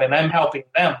needs help, and I'm helping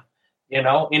them,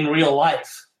 in real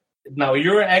life. Now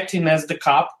you're acting as the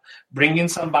cop, bringing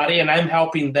somebody, and I'm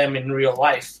helping them in real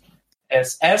life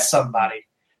as somebody.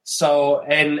 So,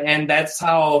 and that's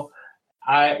how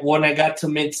when I got to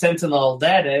meet Sentinel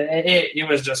Dad, it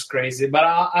was just crazy. But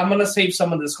I'm going to save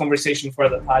some of this conversation for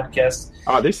the podcast.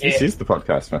 Oh, this is the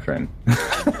podcast, my friend.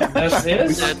 This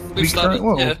is? Yeah, we've started,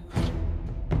 yeah.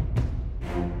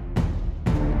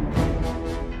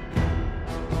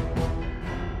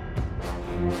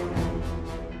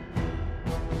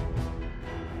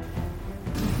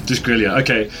 Just Grillia.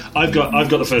 Okay, I've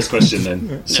got the first question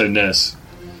then. So, Nurse,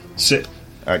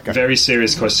 very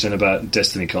serious question about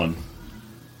DestinyCon.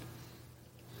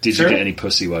 Did you get any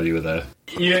pussy while you were there?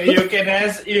 You can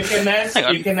ask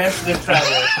the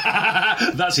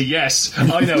traveler. That's a yes.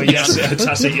 I know a yes.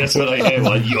 That's a yes when I hear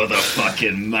one. You're the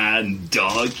fucking man,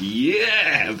 dog.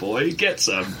 Yeah, boy, get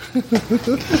some.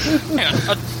 Hang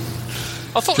on.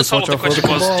 I thought the Just title of the watch out for question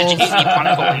the was, did you eat any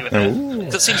pineapple when you were there?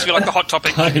 Ooh. That seems to be like a hot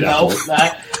topic. No,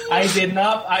 I did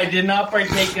not. I did not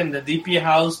partake in the DP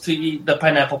house to eat the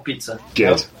pineapple pizza.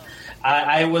 Good.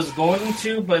 I was going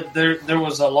to, but there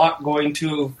was a lot going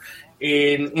to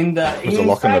in the. There's a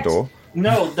lock on the door.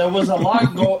 No, there was a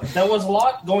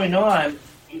lot going on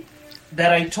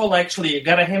that I told actually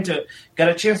got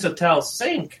a chance to tell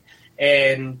Sync,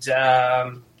 and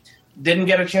didn't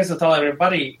get a chance to tell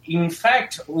everybody. In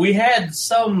fact, we had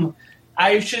some.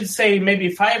 I should say maybe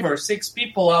 5 or 6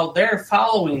 people out there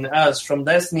following us from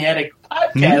Destiny Addict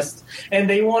podcast, and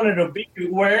they wanted to be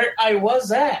where I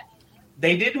was at.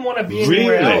 They didn't want to be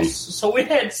anywhere else. So we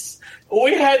had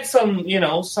some,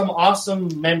 some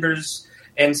awesome members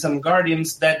and some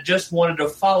guardians that just wanted to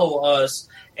follow us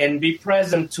and be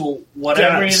present to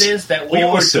whatever it is that we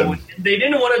were doing. They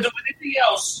didn't want to do anything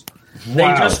else. Wow. They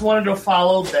just wanted to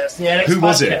follow Destiny Addict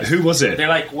podcast. Who was it? They're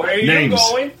like, where are names. you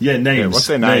going? Yeah, names. Yeah, what's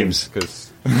their names?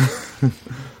 Because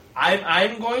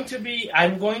I'm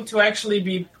going to actually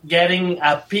be getting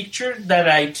a picture that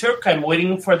I took. I'm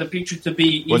waiting for the picture to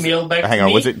be emailed back to me. hang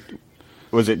on, was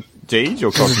it Deej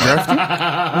or Cosmo?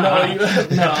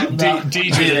 No.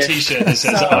 Deej with a t-shirt that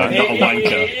says, I'm not a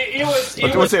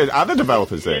wanker. Was there other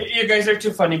developers there? You guys are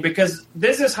too funny because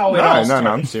this is how it No, all no, started.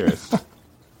 I'm serious.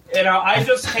 I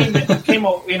just came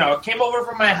over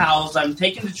from my house. I'm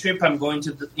taking the trip. I'm going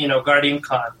to the, Guardian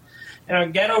Con.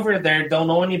 Get over there. Don't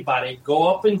know anybody. Go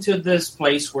up into this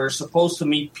place. We're supposed to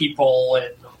meet people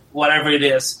and whatever it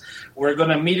is. We're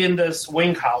gonna meet in this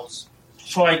wing house.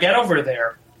 So I get over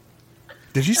there.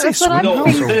 Did you say That's what swing I'm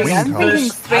house or thinking. wing I'm thinking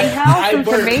house? swing house, and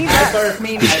to me that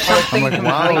means I'm something like,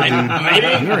 wow, dude,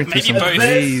 completely. you're into some both.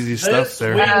 crazy stuff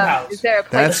there. Swing house. Is there a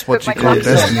place That's to what put you my call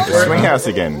console? Destiny. The swing house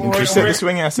again. You said the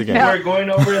swing house again. We're going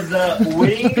over the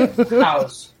wing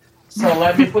house. So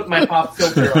let me put my pop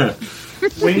filter on.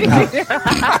 Wing house.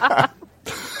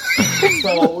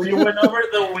 So we went over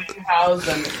the wing house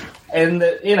and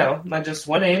I just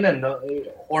went in and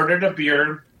ordered a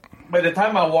beer. By the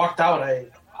time I walked out, I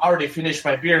already finished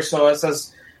my beer. So I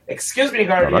says, "Excuse me,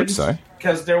 Guardians,"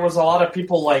 because there was a lot of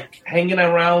people like hanging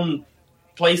around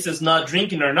places not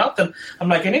drinking or nothing. I'm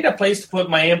like, I need a place to put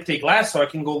my empty glass so I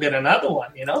can go get another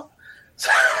one,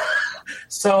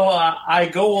 So I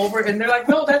go over and they're like,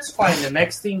 "No, that's fine." The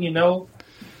next thing you know,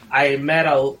 I met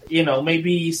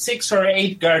maybe 6 or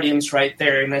 8 guardians right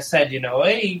there, and I said,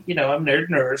 "Hey, I'm Nerd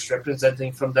Nurse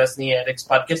representing from Destiny Addicts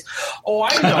podcast. Oh,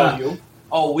 I know you.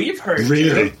 Oh, we've heard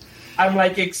you." I'm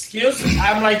like, excuse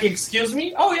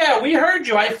me? Oh, yeah, we heard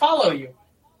you. I follow you.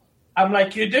 I'm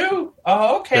like, you do?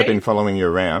 Oh, okay. They've been following you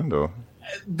around, or?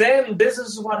 Then this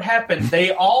is what happened.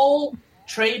 They all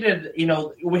traded,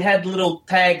 we had little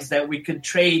tags that we could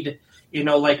trade,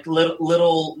 like little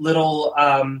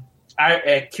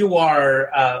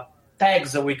QR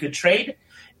tags that we could trade.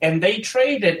 And they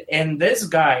traded, and these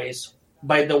guys,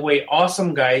 by the way,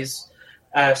 awesome guys,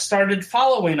 started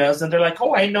following us, and they're like,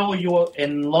 "Oh, I know you."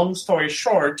 And long story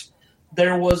short,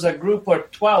 there was a group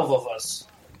of 12 of us.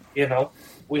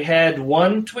 We had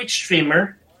one Twitch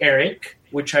streamer, Eric,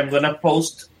 which I'm going to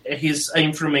post his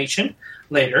information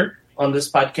later on this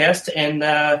podcast, and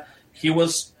he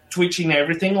was twitching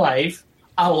everything live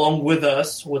along with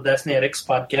us with Destiny Addicts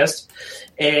podcast,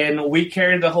 and we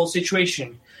carried the whole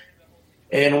situation.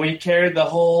 And we carried the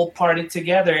whole party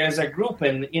together as a group.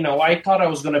 And, I thought I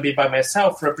was going to be by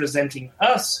myself representing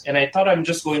us. And I thought I'm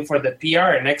just going for the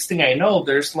PR. And next thing I know,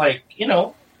 there's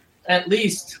at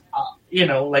least,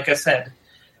 like I said,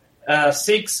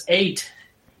 6, 8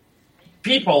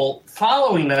 people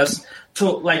following us to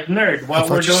like Nerd while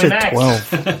we're doing acts.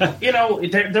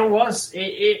 There was,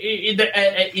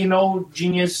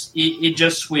 Genius, it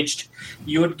just switched.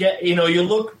 You would get, you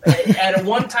look at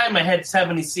one time I had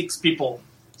 76 people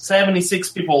in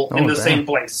the same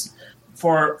place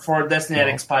for Destiny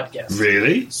Addicts podcast.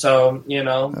 Really? So,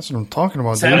 That's what I'm talking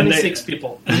about, dude. 76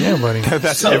 people. Yeah, buddy.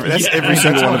 That's every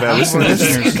single one of our listeners.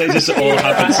 They just all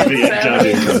happen to be at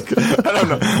Guardian. I don't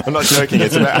know. I'm not joking.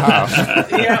 It's about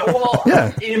half. Yeah, well,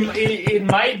 Yeah. It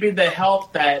might be the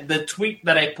help that the tweet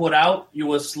that I put out, it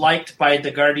was liked by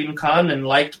the Guardian Con and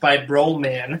liked by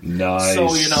Broman. Nice. So,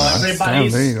 everybody's,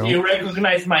 Damn, there you go.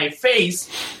 recognize my face,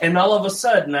 and all of a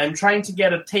sudden, I'm trying to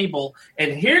get a table,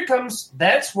 and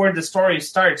that's where the story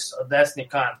starts of Destiny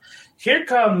Con. Here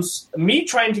comes me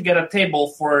trying to get a table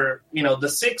for, the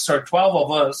 6 or 12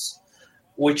 of us,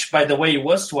 which, by the way,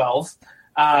 was 12.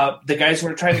 The guys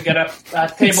were trying to get a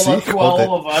table up to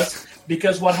all of us,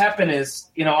 because what happened is,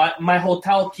 my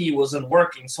hotel key wasn't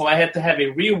working, so I had to have a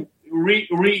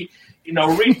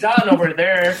redone over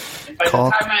there. And by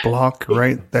Cock the time block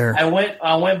right there. I went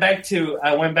back to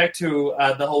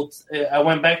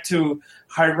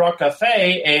Hard Rock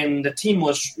Cafe, and the team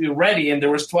was ready, and there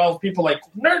was 12 people like,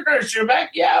 Nurse, you're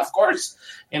back? Yeah, of course.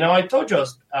 I told you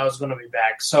I was going to be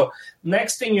back. So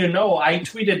next thing you know, I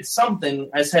tweeted something.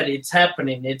 I said, it's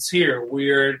happening. It's here.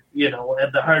 We're,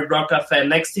 at the Hard Rock Cafe.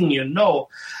 Next thing you know,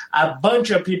 a bunch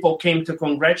of people came to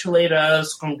congratulate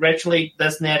us, congratulate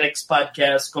Desnetics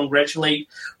podcast, congratulate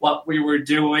what we were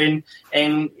doing,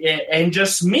 and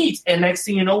just meet. And next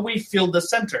thing you know, we filled the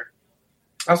center.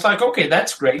 I was like, okay,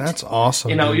 that's great. That's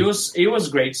awesome. It was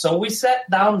great. So we sat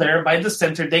down there by the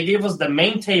center. They gave us the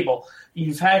main table.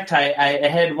 In fact, I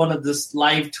had one of this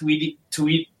live Twitter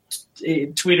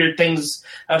things.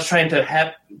 I was trying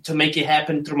to make it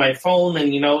happen through my phone,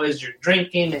 and as you're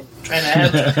drinking and trying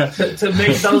to have to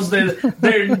make those, they're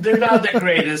not the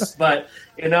greatest, but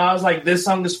I was like, this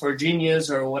song is for genius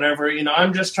or whatever.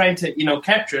 I'm just trying to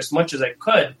capture as much as I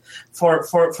could for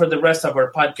the rest of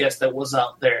our podcast that was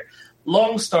out there.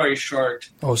 Long story short.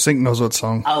 Oh, Sync knows what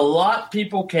song. A lot of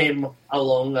people came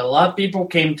along. A lot of people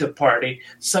came to party.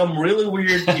 Some really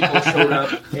weird people showed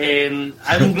up, and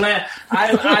I'm glad.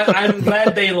 I'm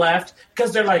glad they left,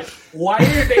 because they're like, "Why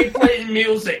are they playing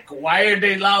music? Why are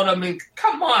they loud?" I mean,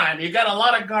 come on! You got a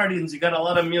lot of Guardians. You got a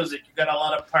lot of music. You got a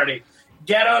lot of party.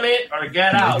 Get on it or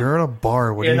get out. You're at a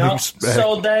bar. What do you expect?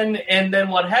 So then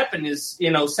what happened is,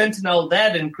 Sentinel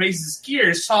Dad and Crazy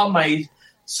Skier saw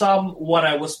what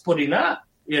I was putting up,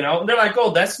 They're like,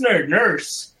 oh, that's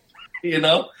Nurse,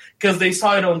 because they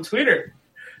saw it on Twitter.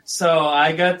 So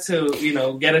I got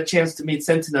to, get a chance to meet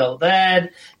Sentinel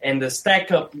Dad and the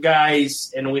Stack Up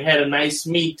guys, and we had a nice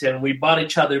meet, and we bought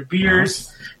each other beers.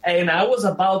 Nice. And I was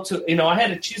about to, I had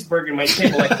a cheeseburger in my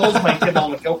table. I closed my table. I'm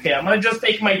like, okay, I'm going to just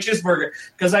take my cheeseburger,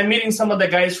 because I'm meeting some of the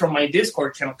guys from my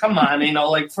Discord channel. Come on,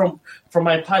 from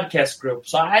my podcast group.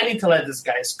 So I need to let these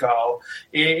guys go.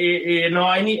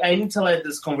 I need to let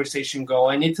this conversation go.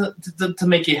 I need to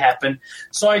make it happen.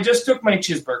 So I just took my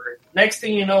cheeseburger. Next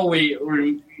thing you know, we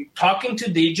were talking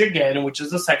to Deej again, which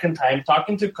is the second time,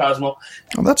 talking to Cosmo.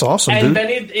 Oh, that's awesome, and dude. Then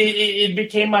it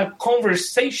became a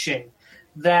conversation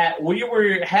that we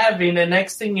were having, and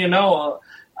next thing you know,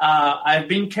 I've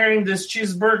been carrying this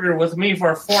cheeseburger with me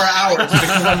for 4 hours,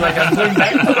 because I'm going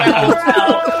back to my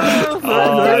hotel.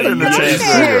 Well,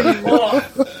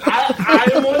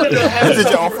 I wanted to have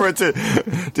Did you offer it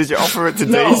to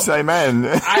Deej? Say, man.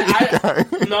 I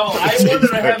wanted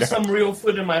to have some real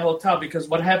food in my hotel, because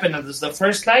what happened is the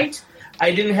first night,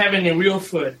 I didn't have any real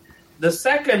food. The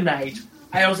second night,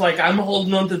 I was like, I'm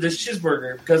holding on to this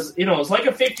cheeseburger, because, it's like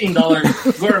a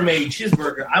 $15 gourmet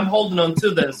cheeseburger. I'm holding on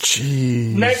to this.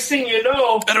 Jeez. Next thing you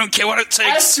know, I don't care what it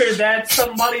takes. After that,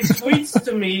 somebody tweets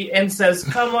to me and says,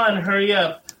 come on, hurry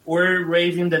up. We're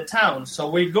raving the town. So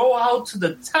we go out to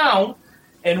the town,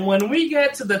 and when we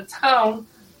get to the town,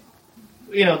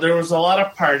 there was a lot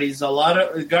of parties, a lot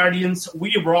of Guardians.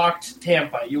 We rocked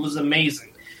Tampa. It was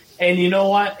amazing. And you know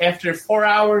what? After 4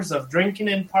 hours of drinking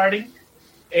and partying,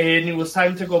 and it was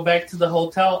time to go back to the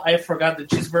hotel, I forgot the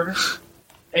cheeseburger.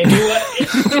 And I'll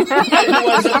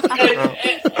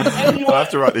have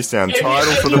to write this down.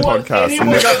 Title for the podcast: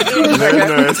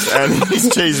 Nurse and his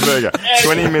cheeseburger.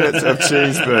 20 minutes of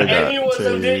cheeseburger.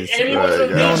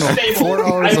 4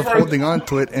 hours of holding on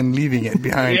to it and leaving it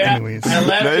behind, anyways.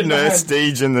 No Nurse,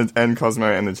 Deej, and Cosmo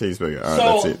and the cheeseburger.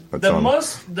 All right,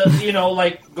 that's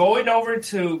it. Going over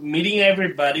to meeting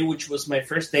everybody, which was my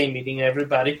first day meeting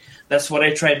everybody. That's what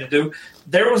I tried to do.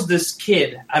 There was this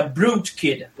kid, a brute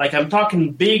kid. I'm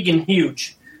talking big and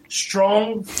huge.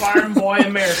 Strong farm boy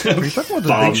American. Are you talking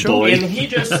about the Big Show? And he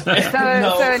just... So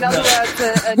in other words,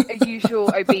 a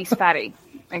usual obese fatty.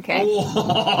 Okay. I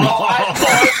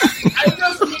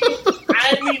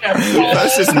mean a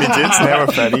that's just midgets now,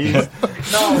 fatties.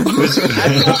 No,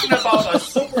 I'm talking about a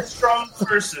super strong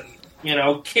person.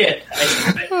 Kid.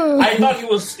 I thought he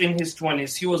was in his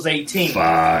 20s. He was 18.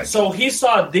 Fuck. So he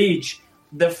saw Deej.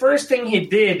 The first thing he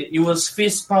did, it was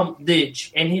fist pump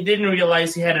Deej, and he didn't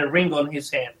realize he had a ring on his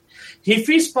hand. He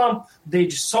fist pumped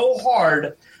Deej so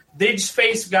hard, Deej's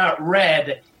face got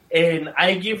red, and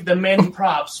I give the man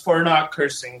props for not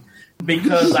cursing,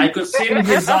 because I could see in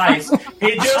his eyes.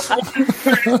 He just wanted to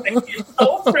curse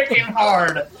so freaking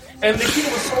hard. And the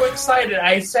kid was so excited.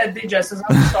 I said, Deej, I said,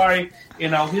 I'm sorry.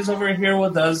 He's over here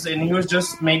with us, and he was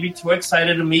just maybe too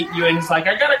excited to meet you. And he's like,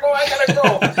 I gotta go.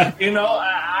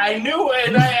 I knew,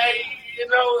 and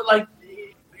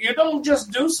you don't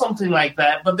just do something like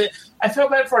that. But I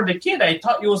felt bad for the kid. I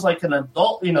thought he was like an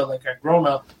adult, like a grown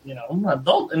up,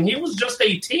 adult. And he was just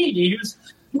 18. He was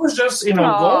he was just, going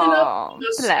up. He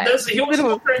was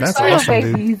super excited.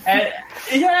 Awesome, dude. And,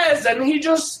 yes, and he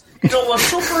just, was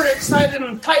super excited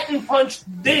and Titan punched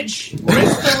Didge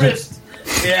wrist to wrist.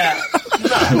 Yeah.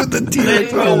 With the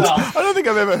T-Rex arms. I don't think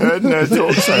I've ever heard Nerd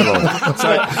talk so long.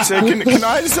 So can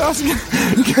I just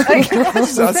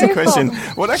ask a question?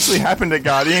 What actually happened at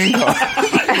Guardian Con? I'm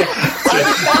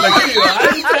telling you.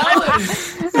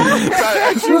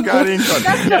 Actual Guardian Con.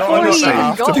 Honestly,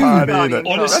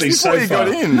 that's before you got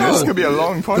in. This could be a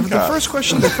long podcast.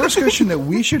 The first question that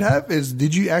we should have is: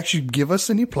 did you actually give us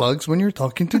any plugs when you're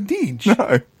talking to Deej?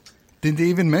 No. Did they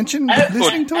even mention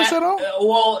listening to us at all?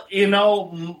 Well,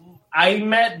 I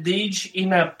met Deej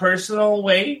in a personal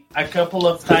way a couple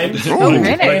of times. Oh, really?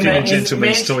 Like in a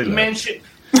gentleman's toilet.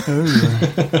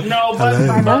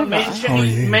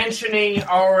 Mentioning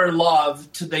our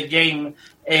love to the game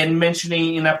and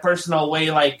mentioning in a personal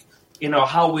way, like,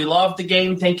 how we love the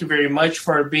game. Thank you very much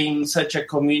for being such a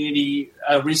community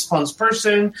response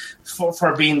person,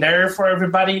 for being there for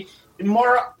everybody.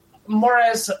 More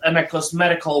as in a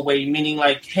cosmetical way, meaning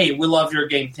like, hey, we love your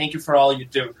game. Thank you for all you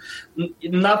do.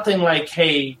 Nothing like,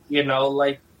 hey,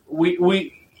 like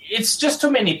we it's just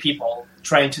too many people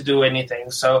trying to do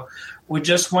anything. So we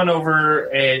just went over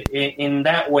in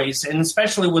that ways, and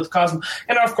especially with Cosmo.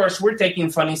 And of course, we're taking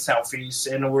funny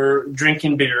selfies and we're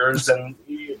drinking beers and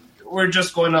we're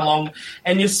just going along.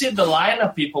 And you see the line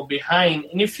of people behind,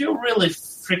 and you feel really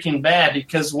freaking bad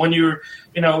because when you're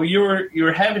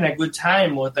having a good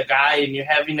time with the guy and you're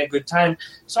having a good time.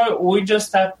 So we just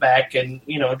step back and,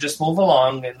 just move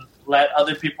along and let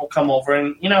other people come over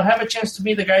and, have a chance to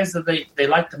meet the guys that they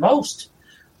like the most.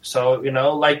 So,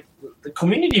 like the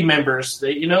community members,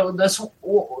 that's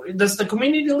the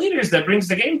community leaders that brings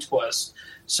the game to us.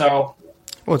 So.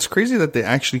 Well, it's crazy that they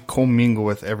actually commingle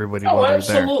with everybody while they're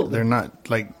absolutely. there. They're not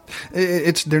like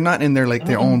they're not in their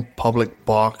their own public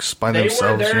box by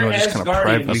themselves. Just kind of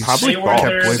privately kept away from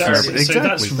everybody.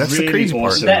 Exactly, that's really the crazy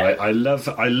awesome, part. right?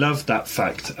 I love that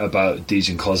fact about Deej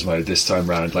and Cosmo this time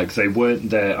round. Like they weren't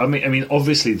there. I mean,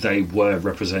 obviously they were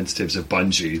representatives of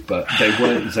Bungie, but they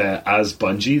weren't there as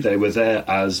Bungie. They were there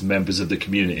as members of the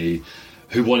community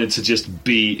who wanted to just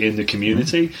be in the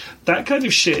community. That kind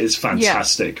of shit is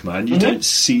fantastic, man. You don't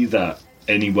see that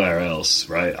anywhere else,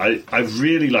 right? I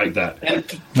really like that. And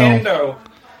Kendo,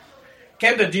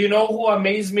 do you know who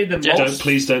amazed me the most?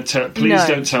 Please don't tell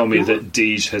me that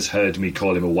Deej has heard me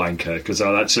call him a wanker, because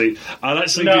I'll actually be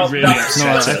really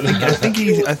upset. I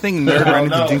think Nerd ran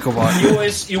into Dinklebot.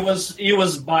 He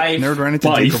was by Nerd ran into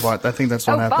Dinklebot. I think that's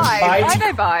what happened. Why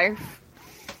did I?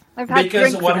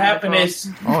 Because what happened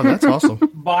is... Oh, that's awesome.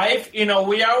 Bife,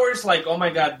 we always like, oh my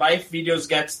god, Bife videos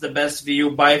gets the best view.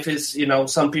 Bife is,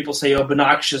 some people say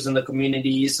obnoxious in the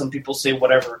community, some people say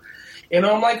whatever.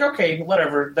 I'm like, okay,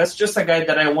 whatever. That's just a guy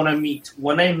that I want to meet.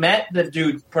 When I met the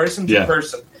dude person to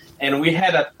person, and we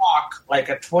had a talk, like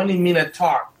a 20-minute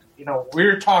talk, we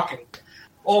were talking.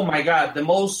 Oh my god,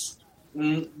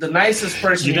 the nicest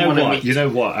person you want to meet. You know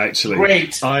what? Actually,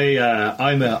 great.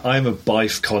 I'm a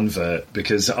Bife convert,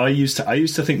 because I used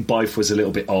to think Bife was a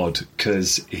little bit odd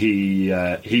because he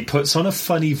puts on a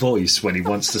funny voice when he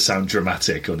wants to sound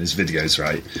dramatic on his videos,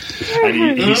 right?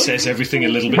 And he says everything a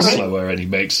little bit slower, and he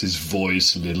makes his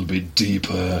voice a little bit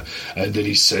deeper, and then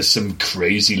he says some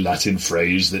crazy Latin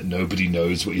phrase that nobody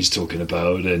knows what he's talking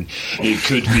about, and it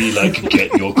could be like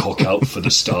 "Get your cock out for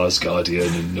the stars, Guardian,"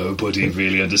 and nobody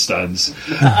really understands.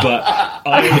 But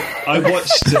I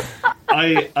watched.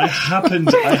 I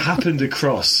happened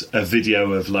across a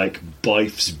video of like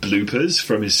Bife's bloopers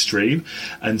from his stream,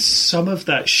 and some of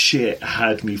that shit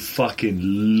had me fucking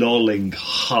lolling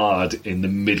hard in the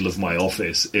middle of my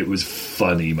office. It was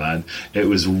funny, man. It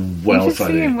was well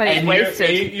funny. And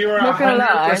you're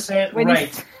 100%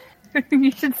 right.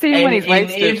 You should see him when he's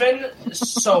wasted. Even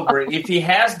sober, if he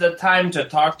has the time to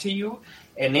talk to you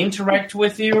and interact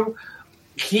with you,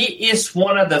 he is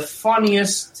one of the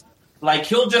funniest. Like,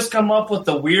 he'll just come up with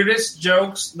the weirdest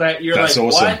jokes that you're That's like,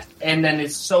 awesome. what? And then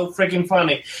it's so freaking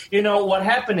funny. What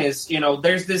happened is,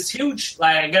 there's this huge,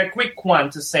 I got a quick one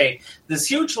to say. This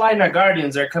huge line of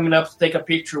Guardians are coming up to take a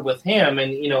picture with him,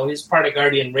 and, he's part of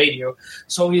Guardian Radio.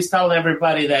 So he's telling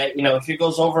everybody that, if he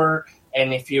goes over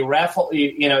and if you raffle,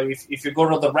 if you go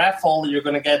to the raffle, you're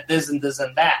going to get this and this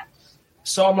and that.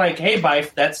 So I'm like, hey,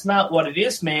 Bife, that's not what it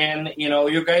is, man.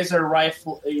 You guys are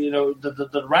rifle.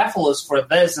 The raffle is for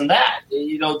this and that.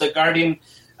 The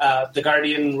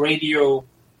Guardian Radio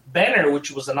banner,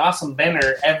 which was an awesome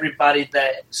banner. Everybody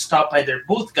that stopped by their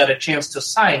booth got a chance to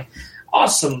sign.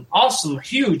 Awesome,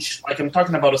 huge. Like, I'm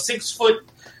talking about a 6 foot,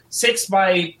 6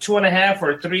 by 2.5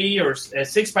 or 3 or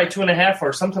 6 by 2.5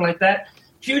 or something like that.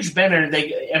 huge banner.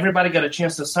 Everybody got a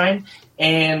chance to sign,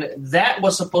 and that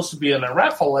was supposed to be in a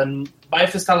raffle, and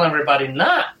Bife is telling everybody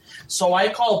not. So I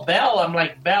called Belle. I'm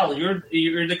like, Belle, you're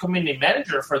the community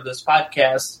manager for this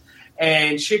podcast.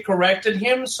 And she corrected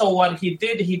him. So what he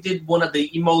did one of the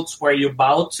emotes where you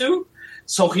bow to.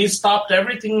 So he stopped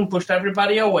everything, pushed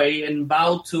everybody away, and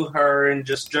bowed to her and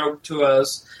just joked to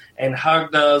us and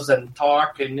hugged us and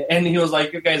talked. And he was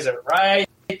like, you guys are right.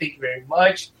 Thank you very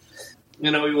much.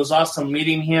 It was awesome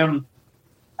meeting him.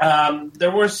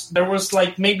 There was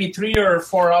like maybe 3 or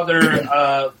 4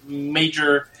 other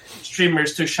major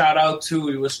streamers to shout out to.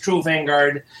 It was True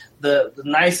Vanguard, the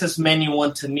nicest man you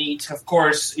want to meet. Of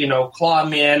course,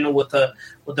 Clawman with the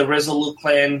Resolute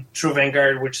Clan, True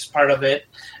Vanguard, which is part of it.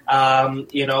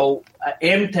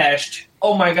 Mtashed.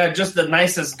 Oh my God, just the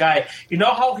nicest guy. You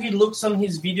know how he looks on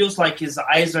his videos, like his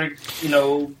eyes are,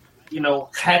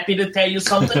 happy to tell you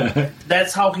something?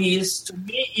 That's how he is to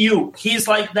meet you. He's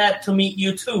like that to meet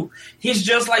you too. He's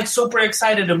just like super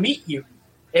excited to meet you.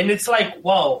 And it's like,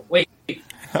 whoa, wait.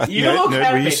 You look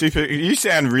happy. You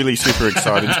sound really super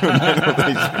excited to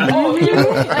meet all these.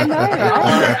 I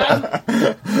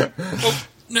know. Well,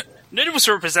 Ned was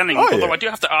representing, although I do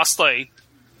have to ask though,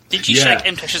 did you shake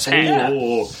Mtash's hand?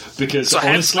 Because so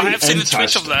honestly, I have seen the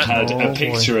tweet of that. had a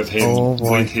picture of him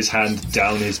with his hand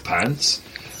down his pants.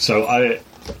 So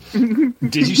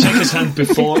did you shake his hand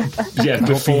before? Yeah,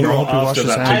 before or after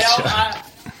that picture?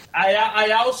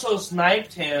 I also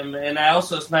sniped him, and I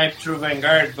also sniped True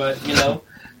Vanguard, but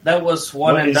that was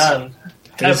one and done.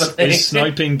 Is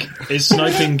sniping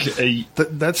a...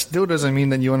 That still doesn't mean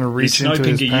that you want to reach into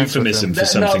his sniping a euphemism for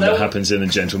something that happens in a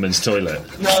gentleman's toilet?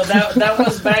 No, that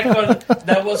was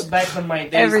back on my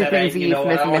days that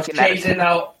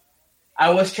I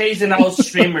was chasing out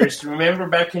streamers. Remember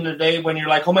back in the day when you're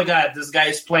like, oh my God, this guy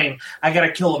is playing. I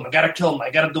gotta kill him. I gotta do,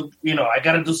 I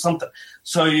gotta do something.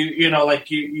 So you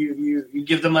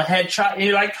give them a headshot and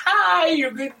you're like, hi, you're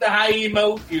getting the high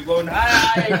emote. You're going,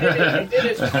 hi, I did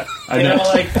it.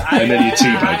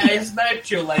 I sniped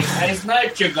you, I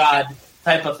sniped you, God,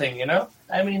 type of thing,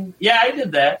 I mean, yeah, I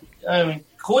did that. I mean,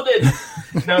 who did?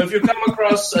 If you come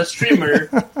across a streamer,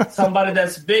 somebody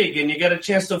that's big, and you get a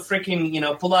chance to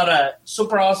freaking, pull out a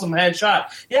super awesome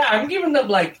headshot, yeah, I'm giving them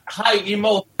like high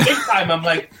emote big time. I'm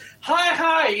like, hi,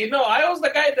 I was the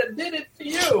guy that did it to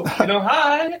you,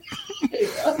 hi,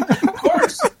 of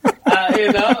course,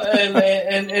 and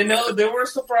they were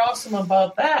super awesome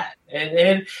about that,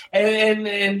 and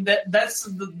that's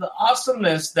the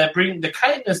awesomeness that the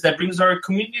kindness that brings our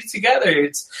community together.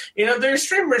 It's they're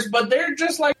streamers, but they're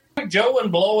just like Joe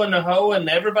and Blow and the Hoe and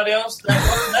everybody else.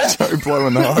 Joe Blow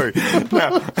and the Hoe.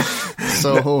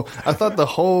 So I thought the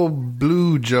whole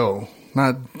Blue Joe.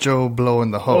 Not Joe Blow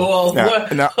in the Hole.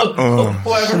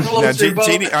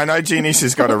 Jeannie, I know Genius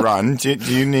has got to run. Do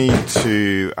you need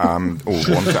to, want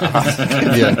to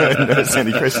ask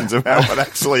any questions about what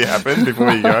actually happened before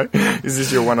you go? Is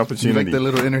this your one opportunity? You like the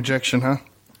little interjection, huh?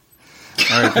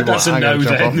 All right, people, that's a no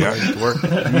then.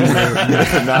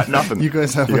 Nothing. You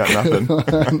guys have nothing.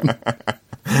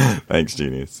 Thanks,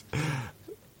 Genius.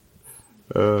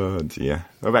 Oh dear.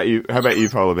 How about you,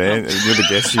 Polar Bear? You're the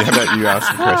guest. How about you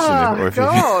ask a question?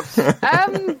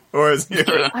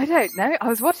 I don't know. I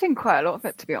was watching quite a lot of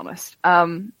it, to be honest.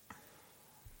 So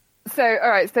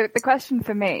the question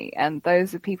for me, and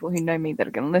those are people who know me that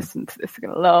are going to listen to this are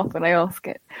going to laugh when I ask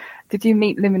it. Did you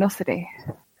meet Luminosity?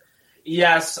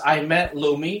 Yes, I met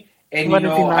Lumi. And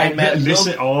I met.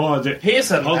 Listen, hold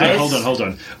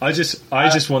on. I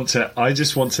just want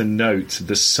to note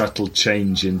the subtle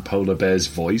change in Polar Bear's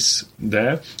voice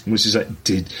there, which is like,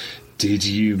 did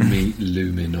you meet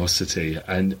Luminosity?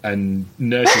 And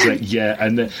Nurse is like, yeah,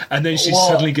 and then she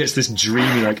suddenly gets this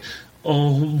dreamy like,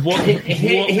 oh, what was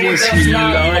he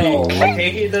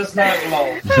like? He does not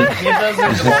glow. He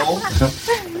doesn't glow.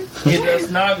 He does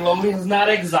not glow. He's not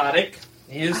exotic.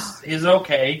 He's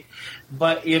okay.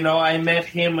 But I met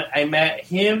him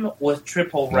with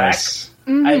Triple Rack. Nice.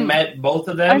 Mm-hmm. I met both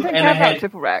of them, and I had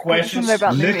questions. Look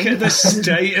at the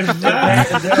state of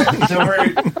that. They were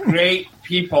great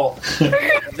people. They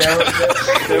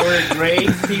were great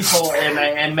people, and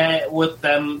I met with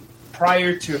them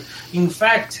prior to. In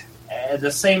fact, at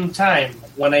the same time,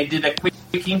 when I did a quick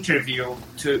interview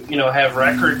to have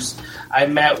records, I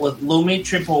met with Lumi,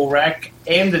 Triple Rack,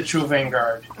 and the True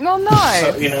Vanguard. Oh, nice.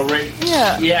 So,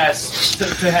 yes,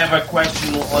 to have a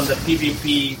question on the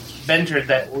PvP banter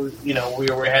that we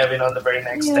were having on the very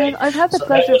next day. I've had the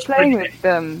pleasure of playing with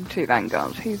True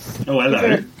Vanguard. He's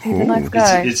hello. He's a nice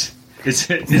guy. Is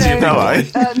he a big boy?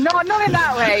 Not in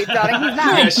that way, darling. He's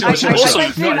married. Yeah, sure.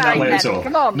 Don't do Not in that way married at men. all.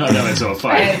 Come on. Not in that way at all.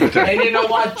 Fine. Okay. And you know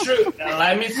what?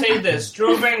 Let me say this.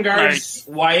 Drew Vanguard's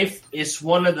wife is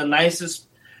one of the nicest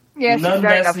Yeah, she's very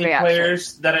non-Destiny lovely,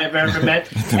 players that I've ever met.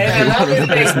 One And of the another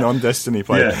best thing, non-Destiny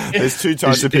players. Yeah. There's two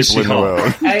types of Is people she in the hot?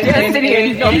 world.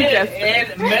 and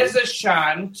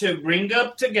Mezashan, to bring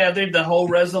up together the whole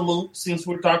Resolute, since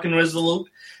we're talking Resolute,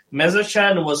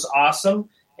 Mezashan was awesome,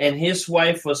 and his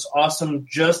wife was awesome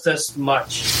just as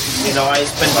much. You know, I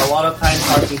spent a lot of time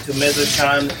talking to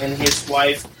Mezashan and his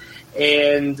wife,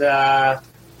 and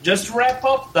just to wrap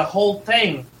up the whole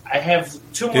thing, I have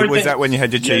two more Was things. that when you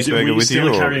had your Yeah, cheeseburger were you with you?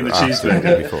 still Or carrying the after?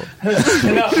 cheeseburger? Before?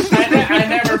 No, I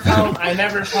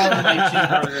never found my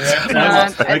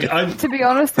cheeseburger. To be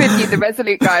honest with you, the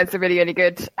Resolute guys are really, really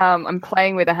good. I'm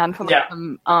playing with a handful of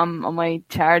them on my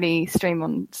charity stream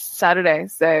on Saturday,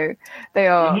 so they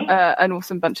are an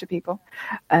awesome bunch of people.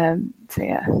 So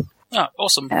yeah. Oh,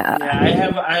 awesome. Yeah, I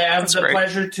have That's the great.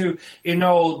 pleasure to,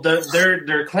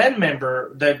 their clan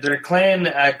member, their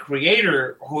clan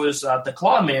creator, who is the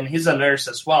Clawman, he's a nurse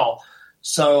as well.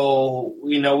 So,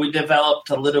 we developed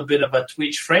a little bit of a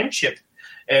Twitter friendship,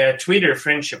 I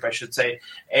should say.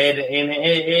 And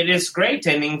it is great.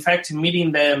 And in fact,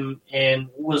 meeting them it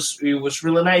was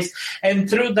really nice. And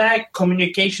through that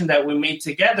communication that we made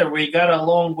together, we got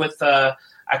along with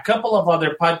a couple of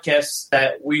other podcasts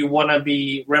that we want to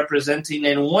be representing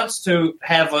and wants to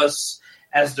have us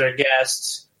as their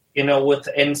guests, with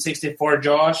N64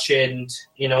 Josh. And,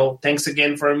 thanks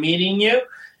again for meeting you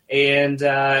and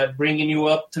bringing you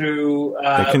up through.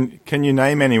 Can you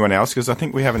name anyone else? Because I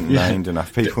think we haven't named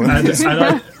enough people. And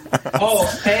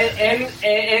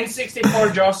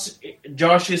N64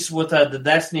 Josh is with the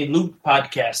Destiny Loot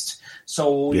podcast.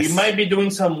 So Yes. you might be doing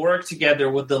some work together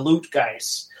with the Loot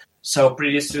guys. So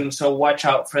pretty soon, so watch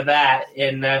out for that.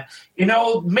 And,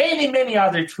 many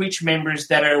other Twitch members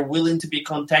that are willing to be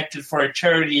contacted for a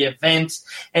charity event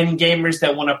and gamers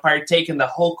that want to partake in the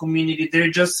whole community.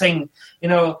 They're just saying,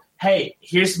 hey,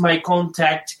 here's my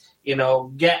contact,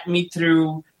 get me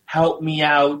through, help me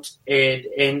out,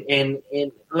 and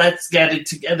let's get it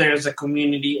together as a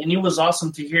community. And it was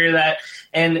awesome to hear that.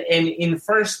 And in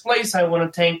first place, I want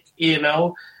to thank,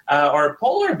 our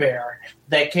polar bear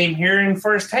that came here in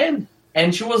firsthand,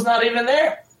 and she was not even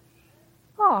there.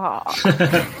 Aww.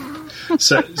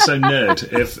 So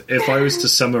Nerd, if I was to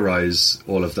summarize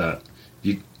all of that,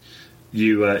 you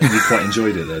quite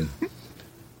enjoyed it then.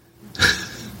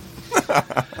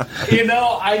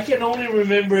 I can only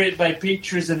remember it by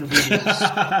pictures and videos.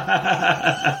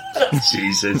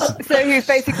 Jesus. So he's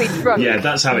basically drunk. Yeah,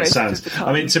 that's how it most sounds. of the time.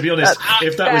 I mean, to be honest,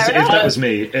 if that was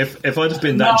me, if I'd have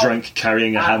been that drunk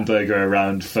carrying a hamburger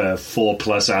around for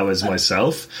 4+ hours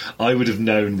myself, I would have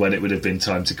known when it would have been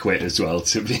time to quit as well,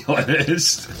 to be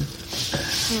honest.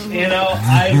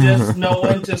 I just know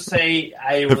when to say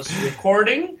I was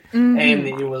recording, and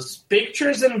it was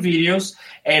pictures and videos,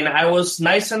 and I was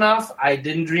nice enough. I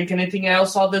didn't drink anything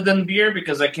else other than beer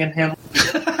because I can't handle it.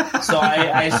 So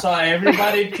I saw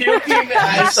everybody puking,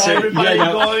 I saw everybody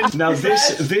going. Now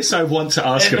this I want to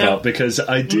ask about, because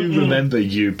I do remember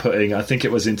you putting, I think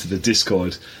it was into the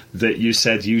Discord, that you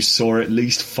said you saw at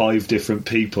least 5 different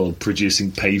people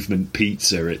producing pavement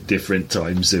pizza at different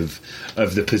times of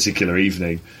the particular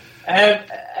evening.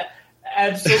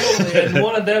 Absolutely, and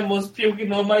one of them was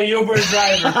puking on my Uber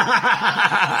driver.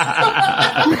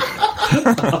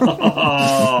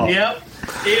 Yep.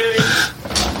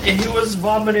 He was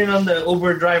vomiting on the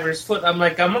Uber driver's foot. I'm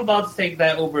like, I'm about to take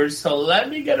that Uber, so let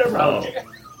me get around you.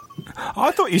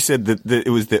 I thought you said that it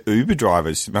was the Uber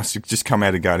drivers must have just come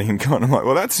out of Guardian Con. I'm like,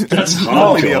 well, that's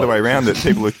normally the other way around, that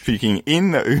people are puking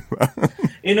in the Uber.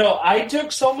 I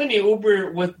took so many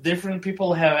Uber with different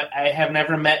people I have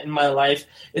never met in my life.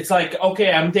 It's like,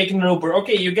 okay, I'm taking an Uber.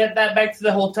 Okay, you get that back to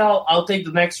the hotel. I'll take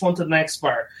the next one to the next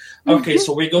bar. Okay,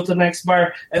 so we go to the next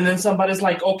bar, and then somebody's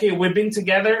like, okay, we've been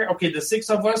together. Okay, the 6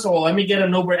 of us. Oh, let me get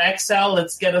an Uber XL.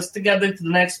 Let's get us together to the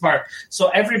next bar. So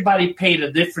everybody paid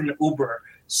a different Uber.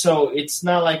 So it's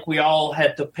not like we all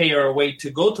had to pay our way to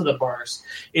go to the bars.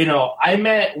 I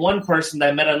met one person,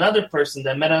 that met another person,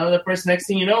 that met another person. Next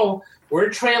thing you know, we're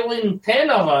trailing 10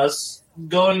 of us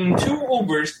going 2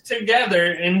 Ubers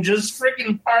together and just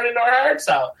freaking partying our hearts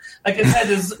out. Like I said,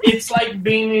 it's like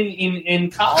being in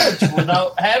college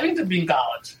without having to be in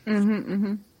college.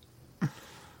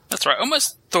 That's right. I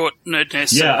almost thought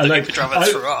Nerdness Yeah, the like, Uber driver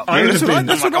threw up. That's what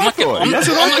I thought. That's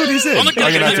what I thought he said. I'm going to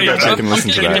have to go back and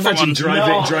listen to that. Imagine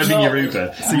driving your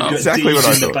Uber. So you've got Exactly what I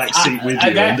Deej in the thought. back seat with you,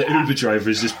 and the Uber driver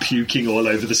is just puking all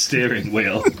over the steering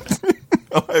wheel.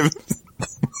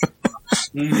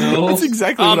 No. That's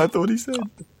exactly what I thought he said.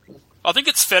 I think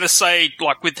it's fair to say,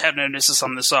 like, with having Ernest to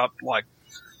sum this up, like,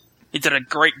 he did a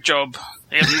great job.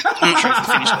 I'm not sure if he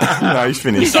finished it. No, he's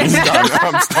finished. He's done.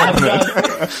 I'm stopping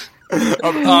it.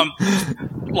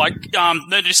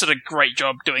 Ernest did a great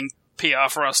job doing PR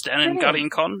for us down in Guardian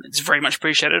Con. It's very much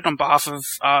appreciated on behalf of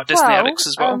Destiny Addicts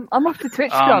as well. I'm off to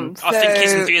TwitchCon, so I think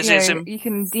his enthusiasm... you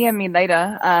can DM me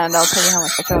later, and I'll tell you how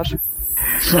much I charge.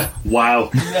 Wow.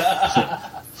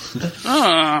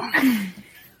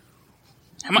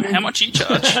 How much do you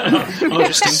charge?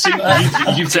 Interesting.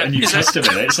 You've got a new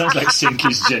customer. It sounds like Sync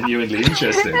is genuinely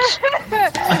interesting.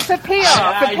 For PR,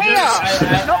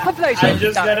 not for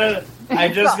blowjobs. I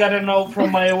just got a note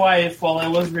from my wife while I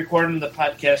was recording the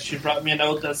podcast. She brought me a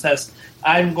note that says,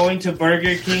 "I'm going to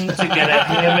Burger King to get a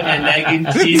ham and egg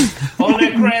and cheese on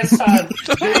a croissant.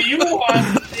 Do you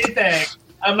want the egg?"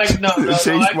 I'm like, no.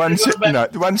 One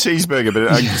cheeseburger,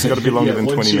 but it's got to be longer than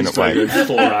 20-minute wait.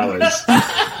 4 hours.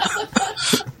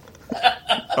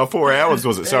 4 hours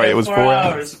was it? Sorry, it was 4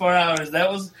 hours. 4 hours. That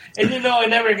was, and I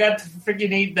never got to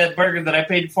freaking eat that burger that I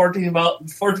paid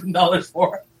 $14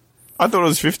 for. I thought it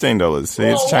was $15. See,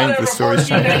 it's changed. The story's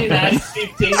changed.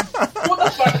 $15. What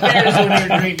the fuck cares when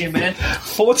you're drinking, man?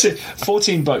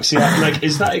 $14. Yeah, like,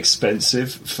 is that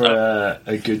expensive for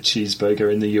a good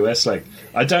cheeseburger in the US? Like,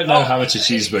 I don't know how much a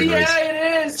cheeseburger is. Yeah,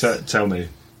 it is. Tell me.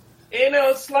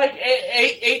 It's like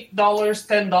 $8,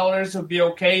 $10 would be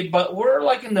okay, but we're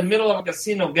like in the middle of a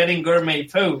casino getting gourmet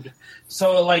food.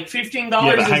 So like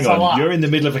 $15 is a lot. You're in the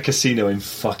middle of a casino in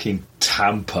fucking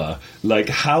Tampa. Like,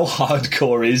 how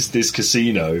hardcore is this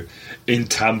casino in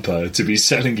Tampa to be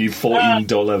selling you $14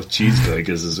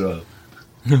 cheeseburgers as well?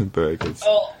 Burgers.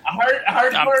 Oh,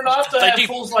 hardcore enough to have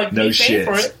fools like me pay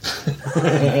for it.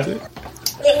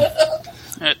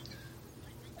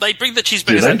 They bring the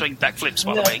cheeseburgers out doing backflips,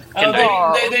 by the way.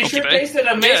 They sure tasted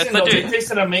amazing, though. They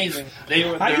tasted amazing. How do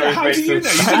you know? How do you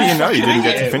know you didn't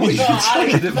get to finish?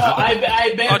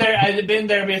 I've been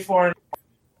there before.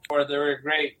 They were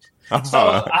great.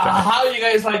 So, how do you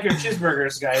guys like your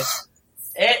cheeseburgers, guys?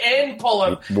 And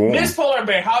Miss Polar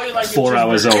Bear, how do you like your 4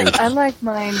 hours old? I like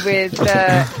mine with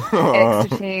extra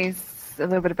cheese, a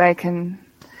little bit of bacon,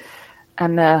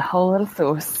 and a whole lot of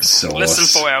sauce. Less than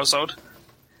 4 hours old.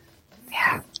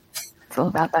 Yeah. It's all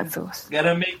about that sauce.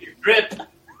 Gotta make it drip.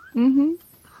 Mm-hmm.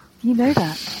 You know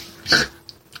that.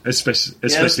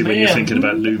 Especially when you're thinking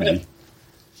about Lumi.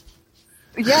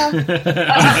 Yeah.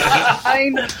 I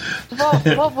mean,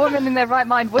 what woman in their right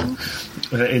mind wouldn't?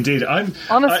 Indeed. I'm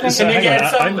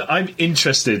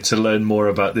interested to learn more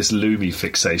about this Lumi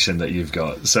fixation that you've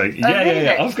got. So,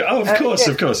 yeah. Of course.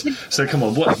 So, come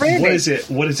on. What is it?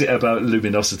 What is it about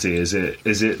Luminosity? Is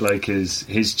it like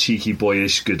his cheeky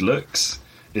boyish good looks?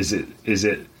 Is it?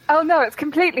 Oh no, it's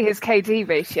completely his KD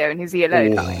ratio and his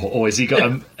ELO. Or has he got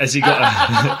a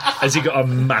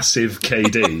massive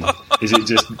KD? Is it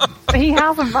just? He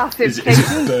has a massive KD.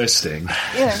 Is it bursting?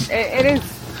 Yeah, it is.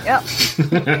 Yep.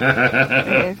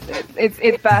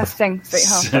 It's bursting,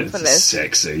 sweetheart. That's what it is.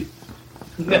 Sexy.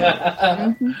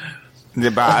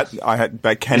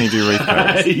 But can he do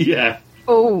replays? Yeah.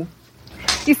 Oh,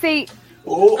 you see,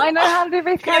 I know how to do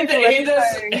replays.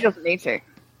 He doesn't need to.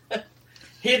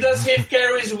 He does hip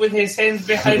carries with his hands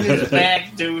behind his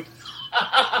back, dude.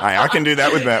 Hey, I can do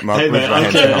that with my hands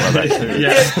behind my back.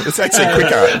 Yeah. It's actually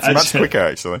quicker. It's much quicker,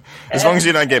 actually. As long as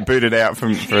you don't get booted out for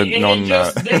non. You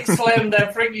just dick slam the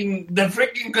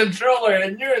freaking controller,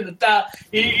 and you're in the top.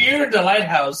 You're the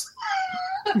lighthouse.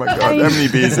 Oh my god! How many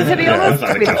beers have you had?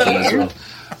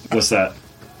 What's that?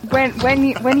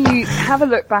 When you have a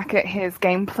look back at his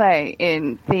gameplay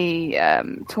in the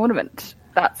tournament,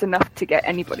 that's enough to get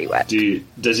anybody wet.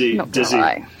 Does he come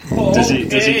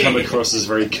across as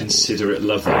very considerate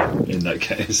lover in that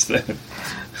case then?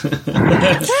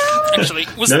 Actually,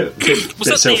 was that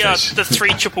the 3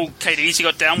 triple KDs you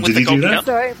got down with the golden gun?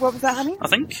 Sorry, what was that, honey? I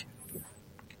think.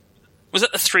 Was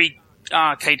it the 3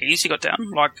 KDs you got down?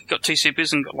 Like, you got 2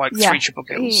 supers and got 3 triple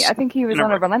kills? I think he was on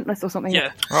a relentless or something.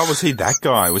 Yeah. Oh, was he that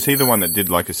guy? Was he the one that did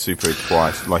like a super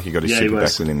twice? Like he got his super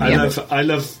back within the end? I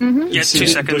love. Mm-hmm. Yeah, 2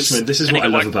 seconds. Bushman, this is what I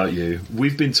love about you.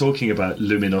 We've been talking about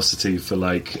Luminosity for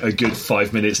like a good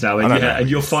 5 minutes now, and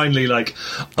you're finally like,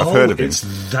 it's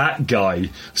that guy.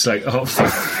 It's like, oh,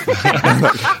 fuck.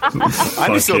 I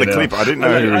just saw the clip. I didn't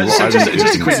know who he was.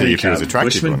 Just a quick see if he was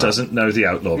attractive. Bushman doesn't know the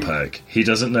Outlaw perk. He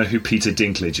doesn't know who Peter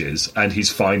Dinklage is. And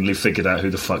he's finally figured out who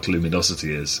the fuck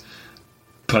Luminosity is.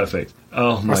 Perfect.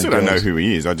 Oh my god! I still don't know who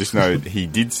he is. I just know he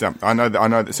did something. I know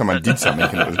that someone did something,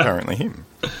 and it was apparently him.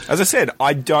 As I said,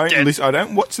 I don't listen. I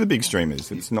don't watch the big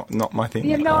streamers. It's not my thing.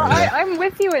 You know, I'm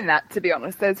with you in that. To be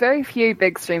honest, there's very few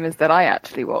big streamers that I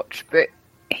actually watch, but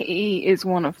he is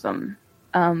one of them.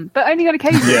 but only on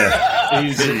occasion. Yeah.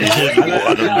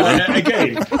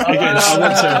 Again,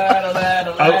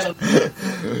 I want to.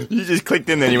 You just clicked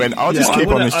in there and you went, I'll just keep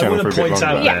on this channel for a bit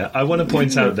longer. I want to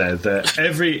point out there that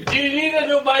every... Do you need a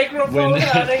new microphone,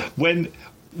 honey?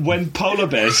 When Polar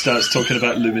Bear starts talking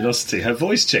about luminosity, her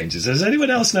voice changes. Has anyone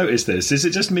else noticed this? Is it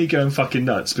just me going fucking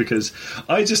nuts? Because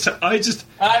I just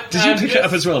did you pick it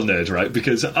up as well, Nerd? Right?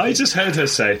 Because I just heard her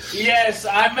say, "Yes,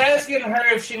 I'm asking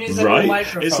her if she needs a new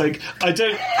microphone." It's like I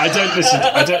don't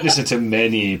listen to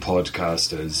many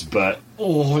podcasters, but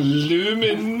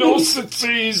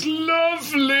luminosity is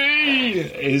lovely.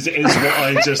 Is what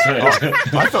I just heard.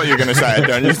 I thought you were going to say I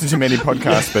don't listen to many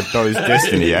podcasts, but those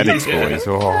Destiny Addicts boys.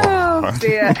 Oh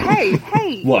dear! Hey!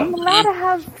 What? I'm allowed to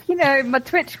have my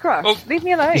Twitch crush. Leave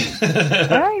me alone.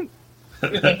 Right?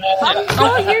 I'm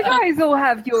sure you guys all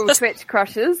have your Twitch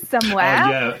crushes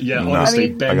somewhere. Yeah. Honestly,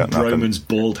 Ben Broman's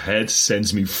bald head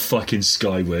sends me fucking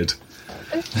skyward.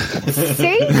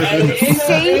 See?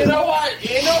 You know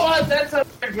what? That's a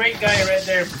great guy right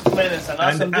there. It's an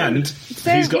awesome and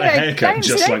he's got a haircut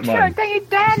just like mine. Don't you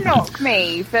dare knock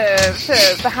me for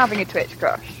having a Twitch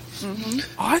crush. Mm-hmm.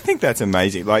 I think that's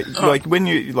amazing. Like when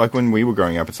we were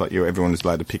growing up, it's like everyone was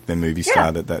allowed to pick their movie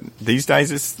star. That these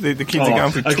days, it's the kids are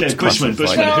going for Twitch Bushman.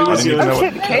 Who was your?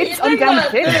 Kids, I'm down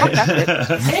with it.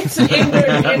 It's in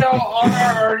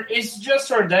there, it's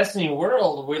just our Destiny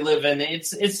world we live in.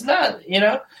 It's not,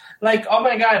 like, oh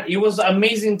my god, it was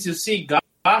amazing to see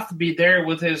Goth be there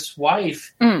with his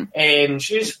wife, and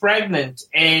she's pregnant,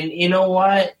 and you know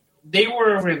what? They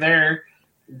were over there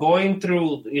going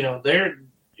through, their.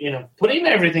 Putting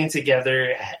everything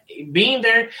together, being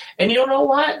there, and you know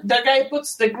what? That guy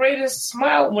puts the greatest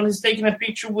smile when he's taking a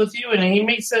picture with you, and he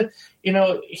makes it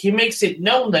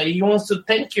known that he wants to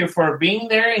thank you for being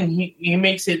there, and he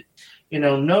makes it,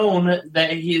 known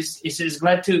that he's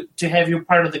glad to have you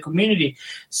part of the community.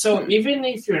 So even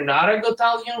if you're not a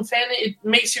Gothalion fan, it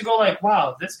makes you go like,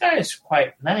 wow, this guy is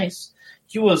quite nice.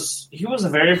 He was a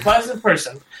very pleasant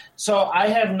person. So I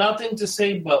have nothing to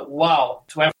say but wow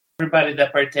to everybody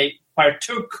that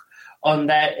partook on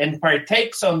that and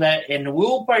partakes on that and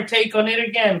will partake on it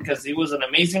again, because it was an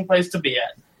amazing place to be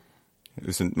at. It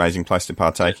was an amazing place to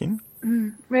partake in.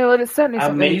 Well, it's certainly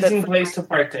an amazing place to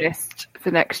partake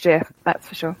for next year. That's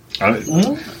for sure. I was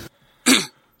going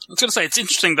to say, it's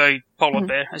interesting though, Polar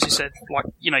Bear, as you said, like,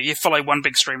 you follow one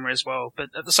big streamer as well, but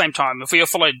at the same time, if we all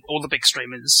followed all the big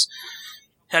streamers,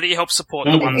 how do you help support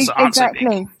the ones that aren't so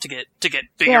big to get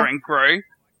bigger and grow?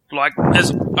 Like,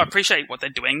 I appreciate what they're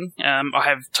doing. I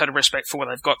have total respect for what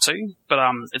they've got to, but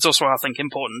it's also, I think,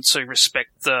 important to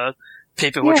respect the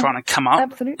people who are trying to come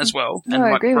up as well. No,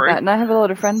 I agree with that, and I have a lot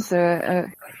of friends who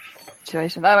are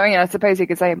situation. I mean, I suppose you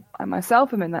could say I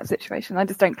myself am in that situation. I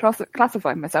just don't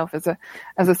classify myself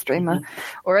as a streamer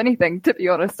or anything. To be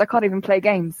honest, I can't even play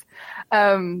games.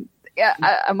 And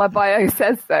my bio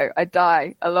says so. I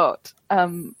die a lot.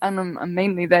 And I'm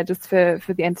mainly there just for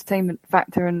the entertainment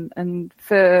factor and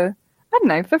for, I don't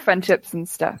know, for friendships and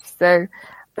stuff. So,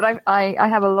 but I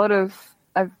have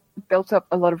I've built up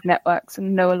a lot of networks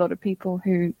and know a lot of people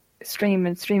who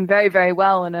stream very, very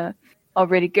well and are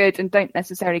really good and don't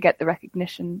necessarily get the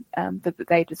recognition that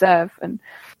they deserve. And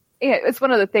it's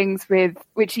one of the things with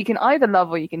which you can either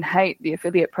love or you can hate the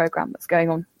affiliate program that's going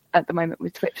on at the moment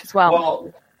with Twitch as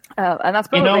well. And that's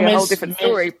probably a whole different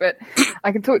story, but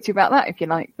I can talk to you about that if you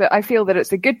like. But I feel that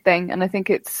it's a good thing, and I think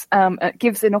it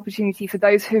gives an opportunity for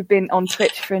those who've been on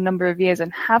Twitch for a number of years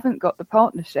and haven't got the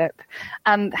partnership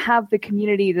and have the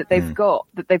community that they've got,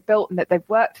 that they've built and that they've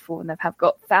worked for, and have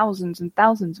got thousands and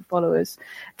thousands of followers,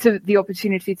 to the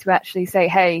opportunity to actually say,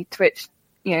 hey, Twitch,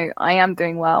 I am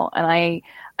doing well, and I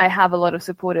have a lot of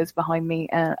supporters behind me,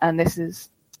 and this is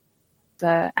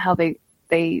how they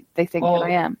think that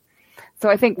I am. So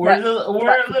I think we're a little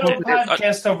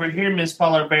podcast over here, Miss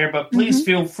Polar Bear, but please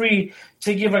feel free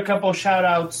to give a couple shout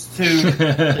outs to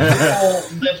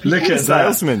the people. Look at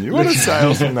salesman. You want a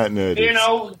salesman, that nerd.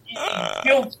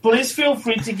 Please feel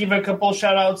free to give a couple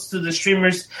shout outs to the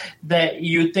streamers that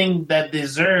you think that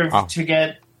deserve to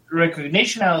get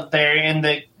recognition out there, and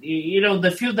the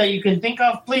few that you can think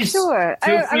of, please feel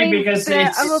free, because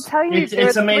I will tell you,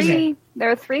 it's amazing. There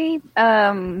are three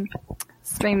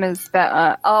streamers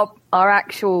that are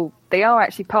actually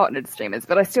partnered streamers,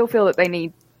 but I still feel that they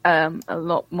need a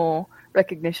lot more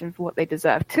recognition for what they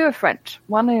deserve. Two are French.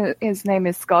 One, his name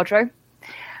is Scardro.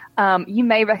 You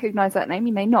may recognize that name,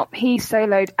 you may not. He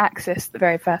soloed Axis the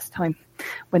very first time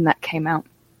when that came out,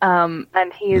 and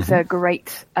he is a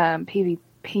great PvEer.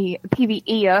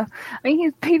 I mean,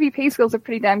 his PvP skills are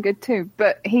pretty damn good too,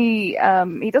 but he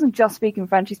doesn't just speak in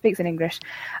French, he speaks in English.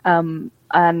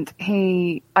 And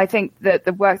I think that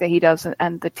the work that he does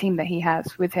and the team that he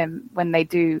has with him when they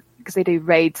do, because they do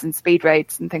raids and speed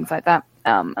raids and things like that.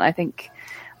 And I think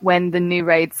when the new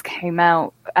raids came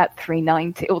out at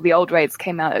 390, or the old raids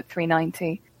came out at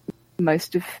 390,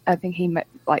 I think he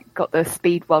got the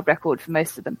speed world record for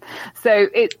most of them. So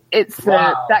it's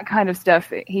that kind of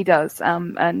stuff he does.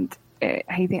 And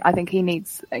I think he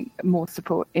needs more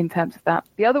support in terms of that.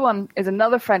 The other one is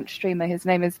another French streamer. His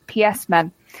name is PS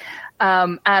Man.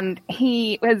 And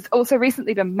he has also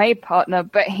recently been made partner,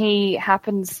 but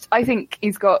I think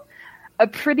he's got a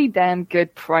pretty damn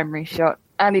good primary shot,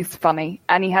 and he's funny,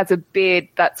 and he has a beard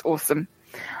that's awesome.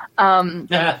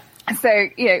 So,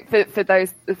 for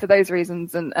those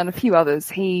reasons and a few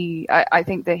others, I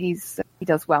think that he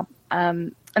does well.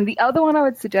 And the other one I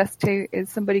would suggest too is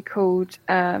somebody called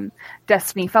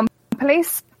Destiny Fun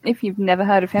Police. If you've never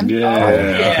heard of him,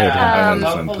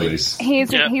 Fun Police.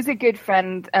 He's a good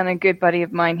friend and a good buddy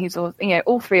of mine. He's all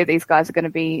three of these guys are going to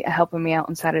be helping me out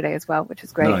on Saturday as well, which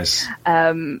is great. Nice.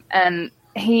 And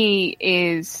he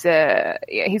is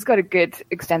he's got a good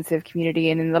extensive community,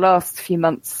 and in the last few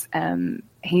months,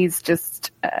 he's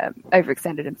just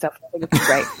overextended himself. I think it's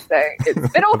great. So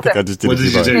it's been awesome. What did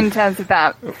you do in terms of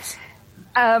that?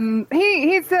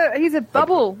 He's a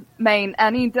bubble main,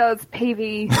 and he does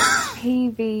PvE,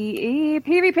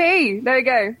 PvP. There we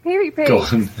go, PvP. Go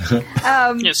on.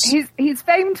 Yes. He's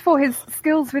famed for his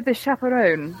skills with the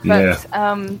chaperone, but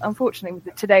unfortunately,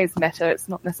 with today's meta, it's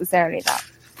not necessarily that.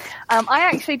 I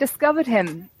actually discovered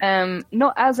him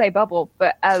not as a bubble,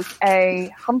 but as a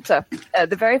hunter.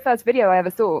 The very first video I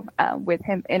ever saw with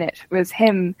him in it was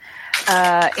him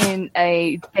in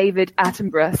a David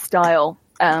Attenborough style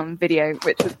video,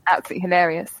 which was absolutely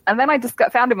hilarious. And then I just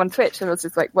found him on Twitch and was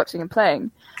just watching him playing.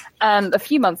 And a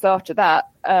few months after that,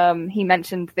 he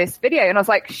mentioned this video, and I was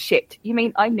like, "Shit, you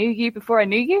mean I knew you before I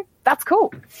knew you? That's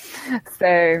cool."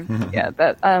 So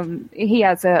but he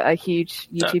has a huge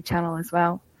YouTube channel as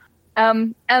well.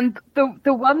 And the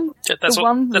one last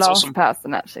awesome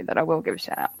person actually that I will give a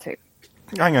shout out to.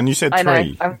 Hang on, you said I know,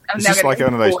 three. I'm It's now just like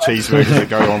gonna one of those cheeseburgers that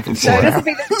go on for 4 No, hours.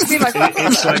 this will be my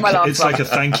It's like a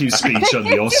thank you speech on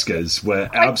the Oscars where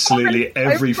absolutely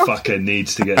every fucker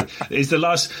needs to get. It's the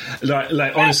last,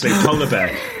 like honestly, Polar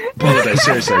Bear,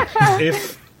 seriously,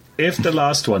 if the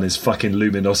last one is fucking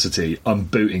Luminosity, I'm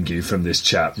booting you from this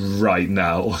chat right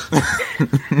now.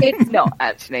 It's not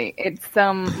actually. It's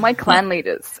my clan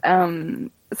leaders,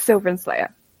 Silver and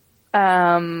Slayer.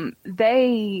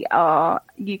 They are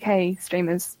UK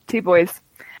streamers, two boys,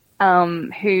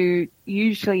 who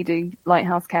usually do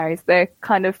Lighthouse carries. They're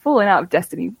kind of falling out of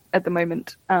Destiny at the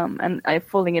moment, and are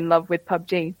falling in love with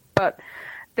PUBG. But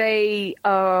they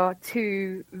are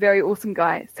two very awesome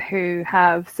guys who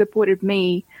have supported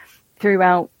me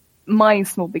throughout my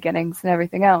small beginnings and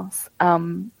everything else.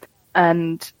 And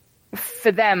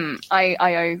for them, I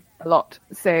owe a lot.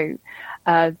 So they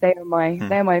are my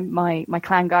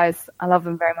clan guys. I love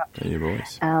them very much. They're your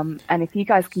boys. And if you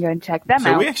guys can go and check them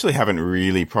out. So we actually haven't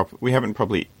really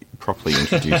properly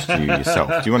introduced you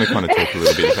yourself. Do you want to kind of talk a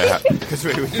little bit about, because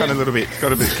we kind of got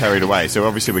a bit carried away. So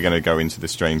obviously we're going to go into the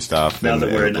stream stuff. Now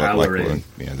that we're an hour in.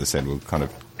 As I said, we'll kind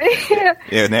of...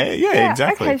 yeah,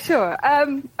 exactly. Okay, sure.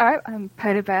 All right, I'm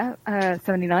Polar Bear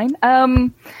 79.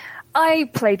 I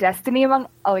play Destiny among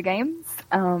other games.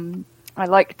 I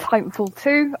like Titanfall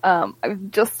 2.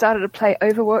 I've just started to play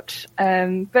Overwatch.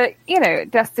 But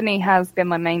Destiny has been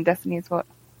my main. Destiny is what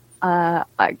I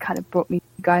kind of brought me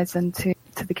guys into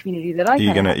the community that I.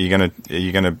 Are you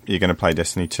gonna play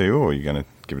Destiny 2, or are you gonna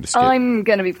give it a skip? I'm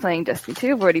gonna be playing Destiny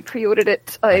 2. I've already pre-ordered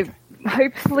it.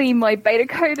 Hopefully my beta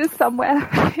code is somewhere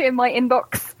in my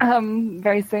inbox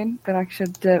very soon, but I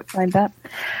should find that.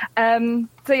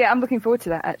 So yeah, I'm looking forward to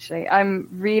that actually. I'm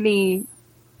really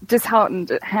disheartened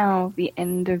at how the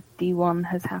end of D1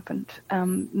 has happened.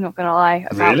 Not gonna lie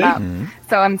about that. Mm-hmm.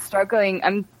 So I'm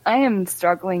struggling. I am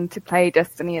struggling to play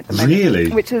Destiny at the moment.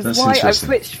 Really? Which is That's why I've interesting.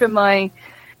 switched from my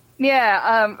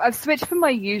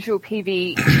usual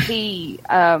PvP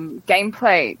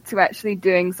gameplay to actually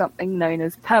doing something known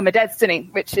as perma-Destiny,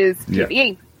 which is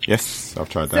PvE. Yes, I've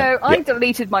tried that. So I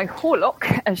deleted my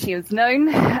Horlock, as she was known,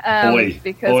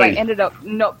 because I ended up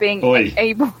not being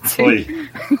able to.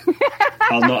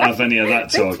 I'll not have any of that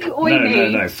talk.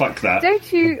 No, fuck that.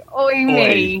 Don't you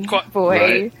me, boy.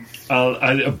 Right.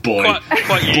 Boy.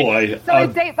 So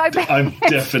I'm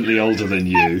definitely older than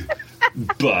you,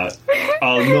 but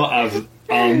I'll not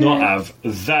have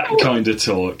that kind of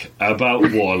talk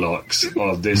about warlocks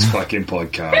on this fucking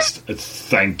podcast.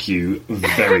 Thank you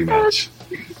very much.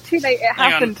 too late. It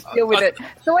happened to deal with it.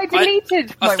 So I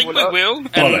deleted my I think Warlock. we will,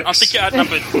 and I think it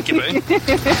outnumbered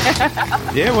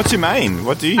Gibbo. Yeah, what's your main?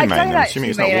 What do you main? I'm assuming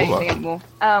it's not Warlock. Anymore.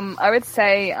 I would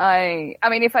say I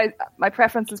mean, my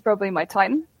preference is probably my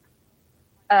Titan.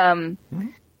 But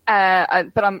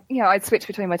I'd switch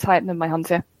between my Titan and my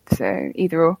Hunter. So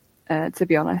either or, to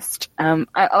be honest. Like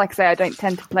I say, I don't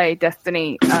tend to play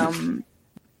Destiny,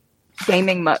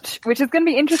 gaming much, which is going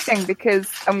to be interesting because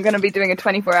I'm going to be doing a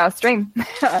 24-hour stream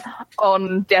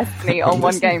on Destiny on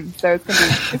one game. So it's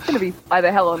going to be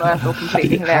either hell on earth or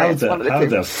completely hilarious. How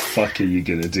the fuck are you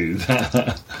going to do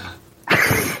that?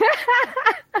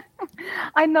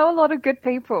 I know a lot of good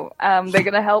people. They're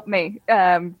going to help me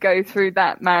go through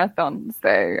that marathon.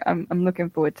 So I'm looking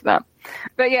forward to that.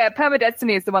 But yeah, Perma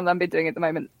Destiny is the one that I've been doing at the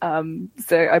moment.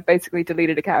 So I basically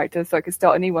deleted a character so I could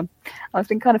start a new one. It's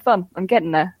been kind of fun. I'm getting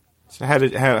there. So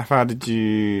how far did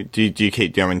you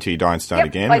keep going until you die and start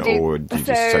again, or did you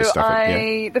just say stuff?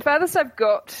 The furthest I've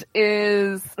got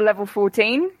is level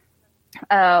 14.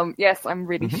 Yes, I'm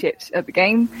really shit at the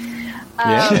game.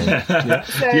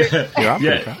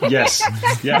 Yes.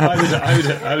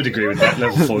 I would agree with that.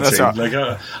 Level 14. Like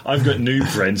I've got new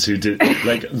friends who did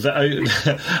like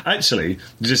actually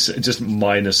just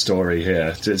minor story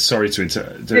here. Sorry to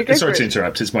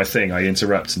interrupt. It's my thing. I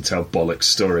interrupt and tell bollocks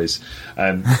stories.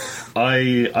 I've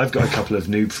got a couple of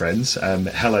noob friends.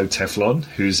 Hello Teflon,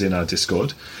 who's in our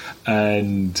Discord,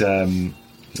 and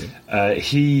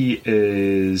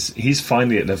he's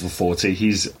finally at level 40.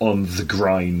 He's on the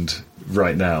grind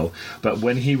right now, but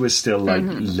when he was still like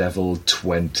level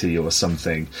 20 or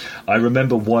something, I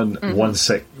remember one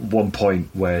point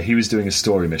where he was doing a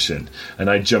story mission and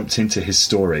I jumped into his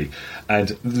story,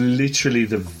 and literally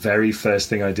the very first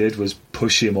thing I did was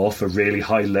push him off a really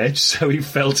high ledge so he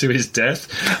fell to his death,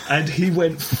 and he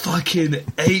went fucking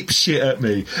ape shit at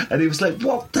me, and he was like,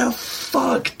 what the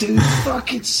fuck, dude,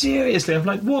 fucking seriously? I'm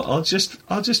like, what? I'll just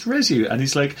res you. And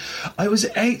he's like, I was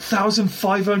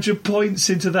 8,500 points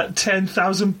into that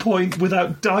 10,000 point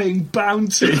without dying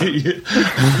bounty. He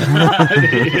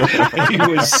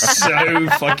was so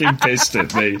fucking pissed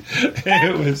at me.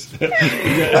 It was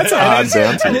that's a hard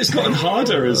bounty, and it's gotten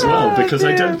harder as well because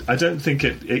I don't think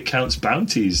it counts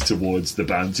bounties towards the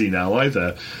bounty now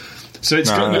either. So it's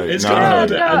gotten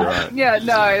harder. So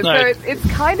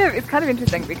it's kind of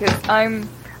interesting because I'm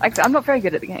not very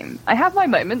good at the game. I have my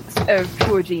moments of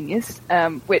pure genius,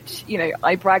 which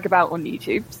I brag about on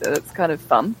YouTube, so that's kind of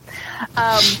fun.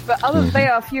 But they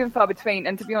are few and far between,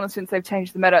 and to be honest, since they've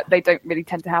changed the meta, they don't really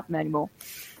tend to happen anymore.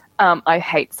 I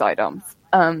hate sidearms.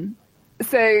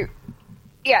 So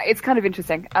yeah, it's kind of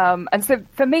interesting. And so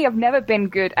for me, I've never been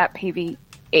good at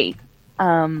PvE.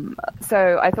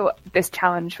 So I thought this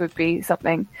challenge would be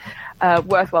something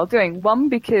worthwhile doing. One,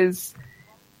 because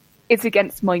it's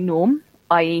against my norm,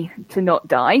 i.e. to not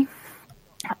die.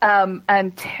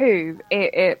 And two,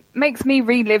 it makes me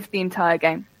relive the entire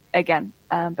game again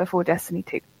before Destiny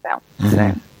 2 comes out.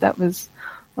 So that was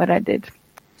what I did.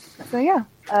 So yeah.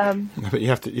 But you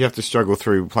have to struggle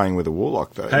through playing with a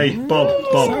Warlock, though. Hey, Bob.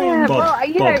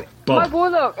 My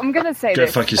Warlock. I'm going to say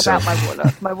this about my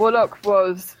Warlock. My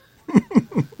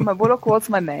Warlock was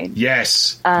my main.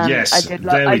 Yes. I did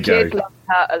love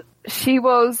her. She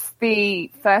was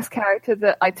the first character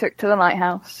that I took to the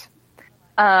lighthouse.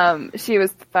 She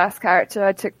was the first character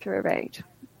I took through a raid,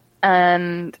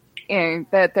 and there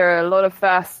are a lot of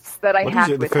firsts that I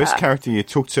had with her. The first character you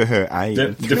took to her aid?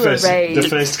 The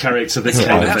first character that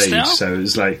came of age. So it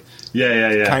was like,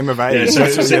 yeah. Came of age. Yeah,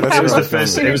 so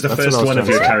it was the first one of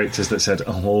your characters that said,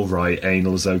 "Oh, all right,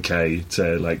 anal's okay."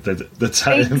 To like the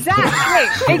time.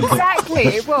 Exactly.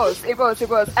 It was.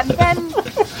 And then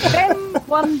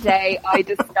one day I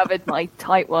discovered my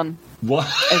tight one. What?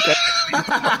 Okay.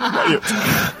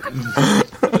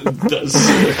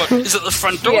 Is it the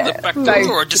front door, the back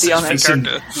door, or just a different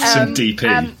character? Some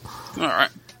DP. All right.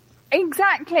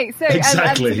 Exactly. So,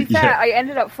 and to be fair, I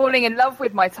ended up falling in love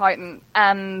with my Titan,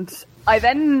 and I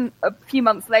then, a few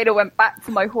months later, went back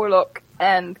to my Warlock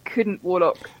and couldn't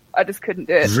Warlock. I just couldn't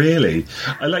do it. Really?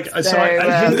 I hear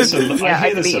this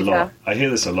a lot. I hear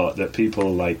this a lot that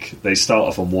people they start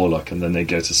off on Warlock and then they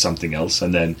go to something else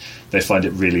and then they find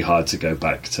it really hard to go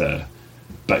back to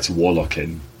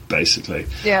Warlocking, basically.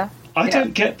 Yeah. I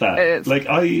don't get that.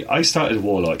 I started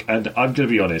Warlock, and I'm going to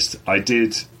be honest. I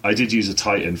did use a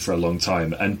Titan for a long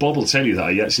time, and Bob will tell you that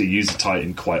I actually use a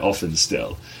Titan quite often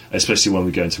still, especially when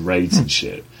we go into raids and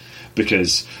shit.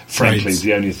 Because, frankly,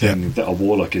 the only thing that a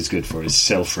Warlock is good for is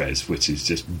self-res, which is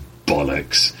just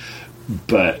bollocks.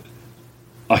 But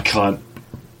I can't...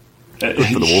 Good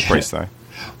for the War Priest, though.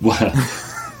 Well...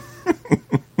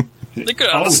 They're good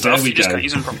at other stuff, you just can't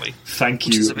use them properly. Thank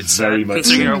you very much.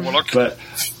 Considering you're a warlock. But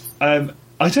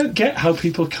I don't get how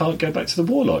people can't go back to the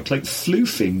warlock. Like,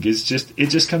 floofing is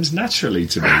just comes naturally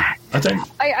to me. I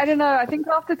don't know. I think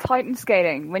after Titan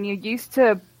scaling, when you're used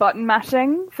to button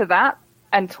mashing for that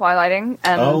and twilighting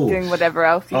and doing whatever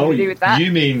else you can do with that,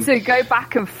 you mean so go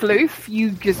back and floof,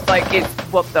 you just like, it's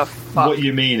what the fuck. What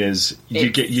you mean is you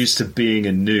get used to being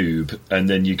a noob and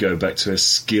then you go back to a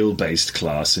skill-based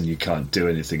class and you can't do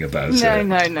anything about it.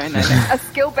 No. A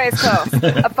skill-based class.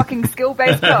 A fucking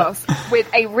skill-based class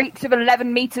with a reach of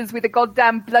 11 meters with a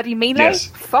goddamn bloody melee? Yes.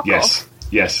 Fuck off.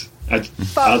 Yes. I'll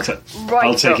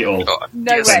take it all.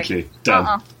 No way. Thank you.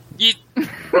 Done. You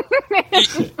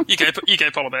go,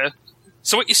 Polar Bear.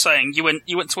 So what you're saying? You went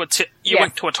to a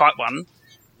tight one.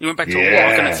 You went back to a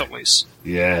warlock and it felt loose.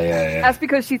 Yeah. That's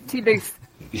because she's too loose.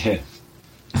 Yeah.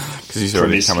 Because he's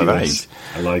already come of age.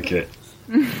 I like it.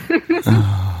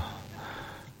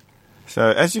 So,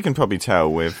 as you can probably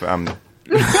tell, we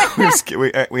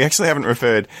actually haven't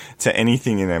referred to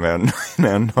anything in our notes.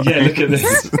 Yeah, look at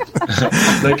this.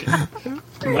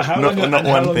 How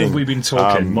long have we been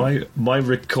talking? My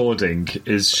recording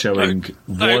is showing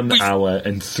 1 hour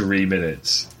and 3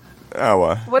 minutes.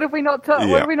 What have we not talked?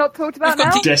 What have we not talked about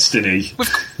now? Destiny.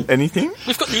 Anything?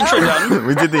 We've got the intro done.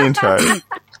 We did the intro.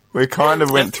 We kind of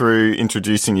went through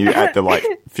introducing you at the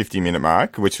 50-minute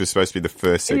mark, which was supposed to be the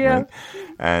first segment. Yeah.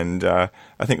 And I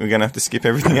think we're going to have to skip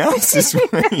everything else this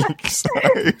week. So.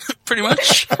 Pretty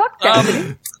much.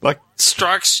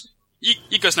 Strikes.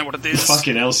 You guys know what it is.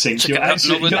 Fucking hell, Sync. You're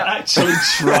actually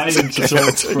trying to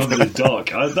talk from the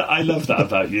dock. I love that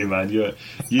about you, man.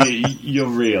 You're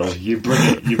real. You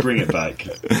bring it back.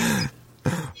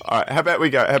 All right, how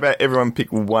about everyone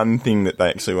pick one thing that they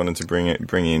actually wanted to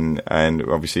bring in, and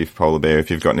obviously for Polar Bear, if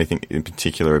you've got anything in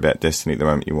particular about Destiny at the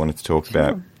moment you wanted to talk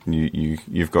about,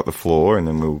 you've got the floor, and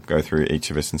then we'll go through each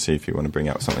of us and see if you want to bring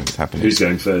up something that's happening. Who's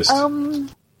going first?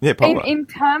 Yeah, Polar. In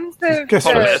terms of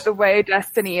the way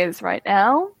Destiny is right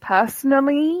now,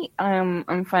 personally,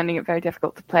 I'm finding it very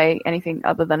difficult to play anything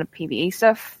other than a PvE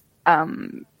stuff.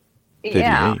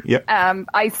 PvE, yep.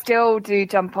 I still do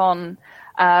jump on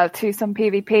to some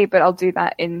PvP, but I'll do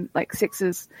that in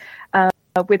sixes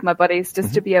with my buddies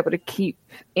just to be able to keep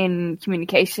in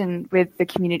communication with the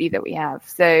community that we have.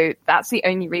 So that's the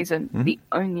only reason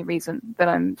that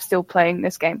I'm still playing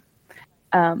this game.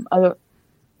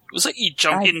 Was it you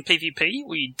jump in PvP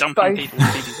or you dump in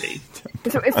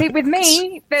PvP? So, see, with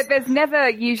me, there's never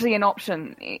usually an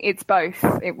option. It's both.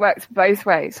 It works both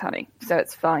ways, honey. So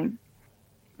it's fine.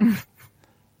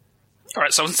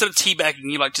 Alright, so instead of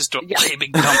teabagging, you just do a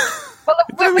big dump.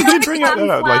 Well, we did bring out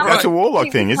that. That's a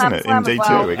warlock thing, isn't it? In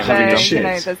D2, we're having shit.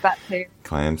 There's that too.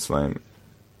 Clam slam.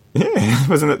 Yeah,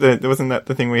 wasn't that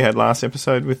the thing we had last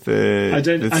episode with the? I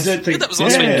don't think that was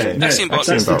last week. That's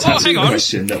the tattoo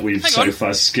question that we've so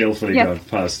far skillfully gone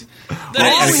past.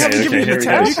 Here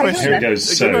it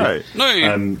goes. So,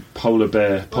 Polar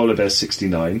Bear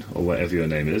 69 or whatever your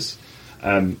name is.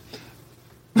 I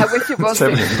wish it was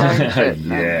 69.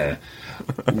 Yeah.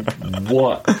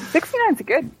 What? 69's a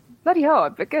good. Bloody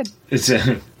hard, but good. It's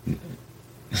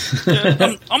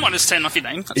I'm minus 10 off your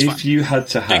name. That's fine. If you had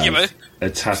to have a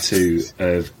tattoo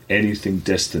of anything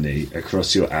Destiny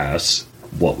across your ass,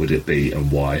 what would it be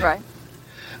and why? Right.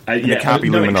 It can't be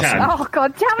luminosity. Oh,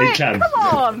 god damn it! Come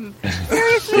on!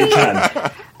 Seriously? It can.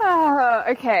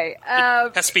 Okay.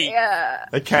 It has to be...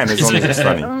 It can, as long as it's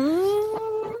funny.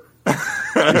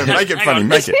 Make it funny,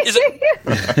 make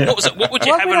it. What was it? What would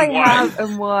you have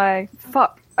and why?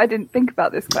 Fuck. I didn't think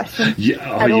about this question.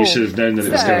 Yeah, you should have known that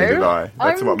it was going to be.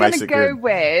 That's what makes it good.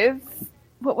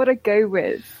 What would I go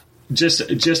with? Just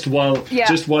while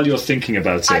you're thinking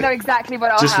about it. I know exactly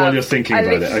what I'll have. Just while you're thinking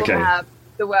about it, okay. I will have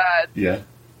the words. Yeah.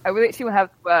 I literally will have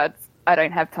the words. I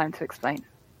don't have time to explain.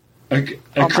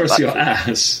 Across your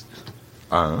ass?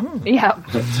 Oh. Yeah.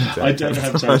 I don't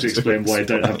have time to explain why I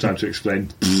don't have time to explain.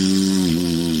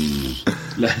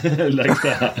 Like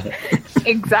that.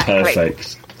 Exactly.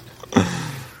 Perfect.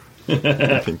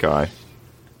 I think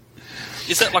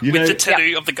Is that with the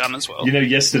tattoo of the gun as well?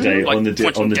 Yesterday on the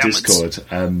Discord,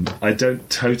 I don't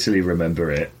totally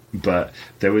remember it, but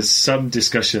there was some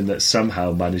discussion that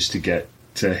somehow managed to get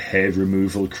to hair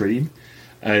removal cream,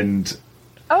 and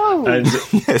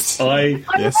yes, I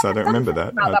don't remember that.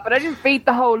 About that, but I didn't read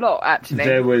the whole lot actually.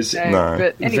 There was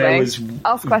But anyway,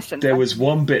 ask questions. There was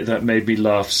one bit that made me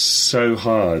laugh so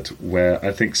hard, where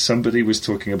I think somebody was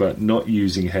talking about not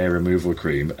using hair removal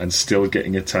cream and still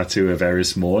getting a tattoo of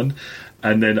Eris Morn.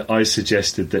 And then I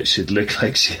suggested that she'd look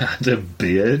like she had a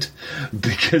beard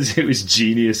because it was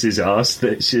Genius's ass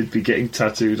that she'd be getting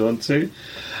tattooed onto.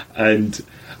 And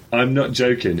I'm not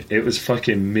joking. It was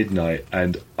fucking midnight,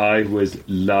 and I was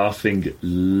laughing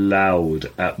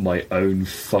loud at my own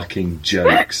fucking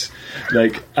jokes.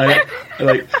 Like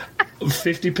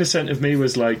 50% of me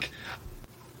was like,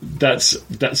 "That's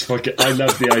fucking." I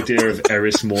love the idea of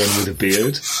Eris Morn with a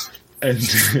beard, and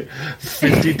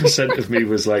 50% of me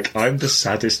was like, "I'm the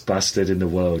saddest bastard in the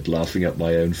world, laughing at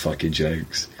my own fucking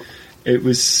jokes." It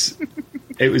was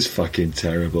fucking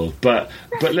terrible. But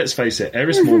let's face it,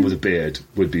 Eris Morn with a beard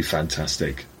would be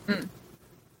fantastic.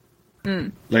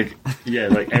 Like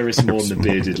Eris Morn, the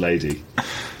bearded lady.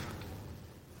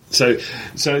 So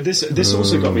this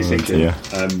also got me thinking. Yeah.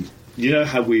 You know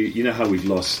how we've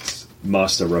lost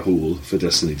Master Rahul for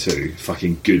Destiny 2?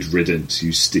 Fucking good riddance,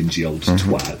 you stingy old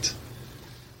twat.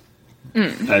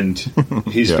 And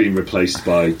he's been replaced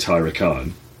by Tyra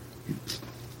Khan,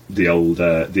 the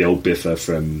old biffer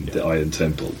from the Iron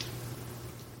Temple.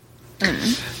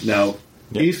 Now,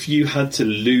 if you had to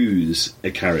lose a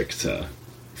character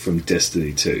from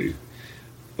Destiny 2,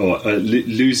 or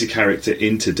lose a character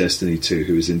into Destiny 2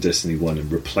 who was in Destiny 1 and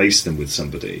replace them with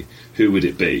somebody, who would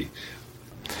it be?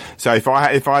 So if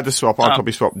I had to swap, I'd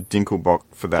probably swap Dinklebot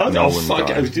for that Nolan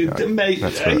guy. Mate,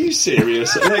 are you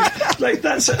serious? like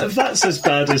that's as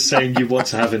bad as saying you want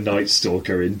to have a Night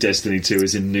Stalker in Destiny 2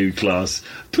 as a new class.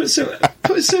 Put some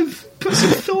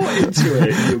thought into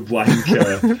it, you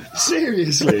wanker.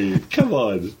 Seriously, come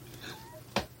on.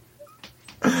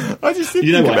 I just didn't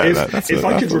you know think what? About if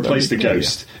I could replace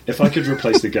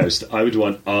the Ghost, I would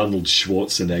want Arnold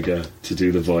Schwarzenegger to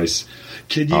do the voice.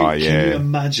 Can you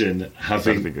imagine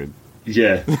having? That'd be good.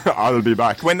 Yeah, I'll be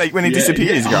back when he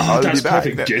disappears. Yeah. Go, I'll be back.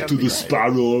 Perfect. Get to the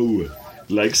Sparrow,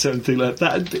 like something like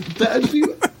that. That'd be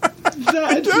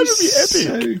epic.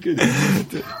 So good.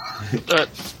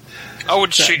 I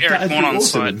would shoot Eric Morn on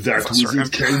awesome. sight. That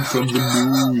wizard came from the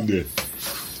moon.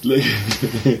 Like,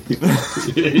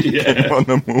 yeah, on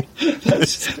the moon.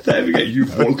 There we go. You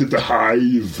woke the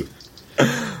hive.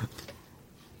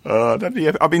 That'd be.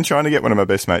 I've been trying to get one of my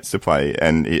best mates to play,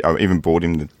 and I even bought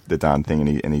him the darn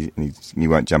thing, and he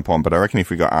won't jump on. But I reckon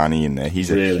if we got Arnie in there, he's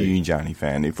a huge Arnie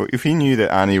fan. If he knew that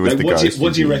Arnie was the Ghost,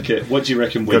 what do you reckon? What do you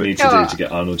reckon we need to do to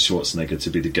get Arnold Schwarzenegger to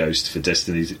be the Ghost for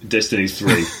Destiny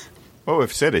 3? Oh,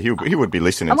 if said it, he would be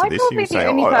listening to this. He would say, the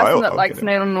only person that likes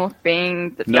Nolan North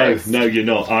being the Ghost? No, you're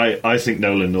not. I think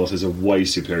Nolan North is a way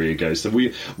superior Ghost, and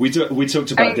we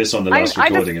talked about this on the last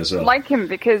recording as well. I like him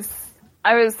because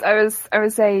I was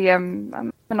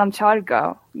I'm an Uncharted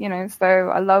girl, so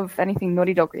I love anything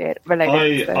Naughty Dog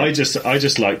related. I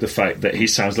just like the fact that he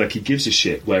sounds like he gives a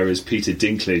shit, whereas Peter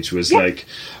Dinklage was like,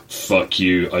 fuck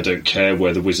you, I don't care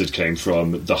where the wizard came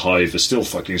from, the hive are still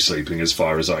fucking sleeping as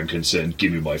far as I'm concerned,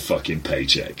 give me my fucking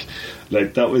paycheck.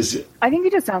 Like, that was... I think he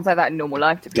just sounds like that in normal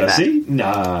life, to be Does fair. he?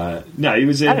 Nah, he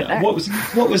was in... What was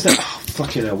that? Oh,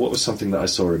 fucking hell, what was something that I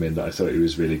saw him in that I thought he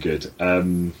was really good?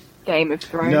 Game of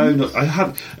Thrones. No, I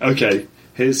have... Okay,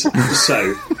 here's... So...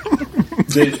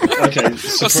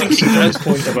 surprise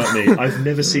point about me. I've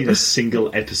never seen a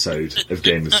single episode of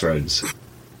Game of Thrones.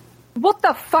 What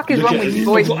the fuck is wrong with you,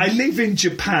 boys? I live in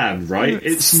Japan, right?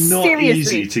 It's not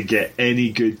easy to get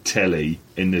any good telly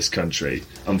in this country.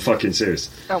 I'm fucking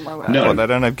serious. Oh my word. No, they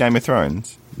don't have Game of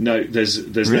Thrones? No, there's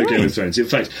no Game of Thrones. In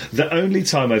fact, the only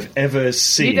time I've ever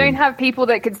seen... You don't have people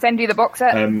that could send you the box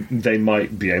set? They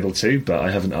might be able to, but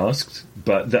I haven't asked.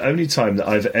 But the only time that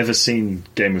I've ever seen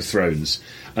Game of Thrones...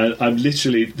 And I'm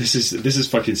literally, this is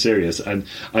fucking serious, and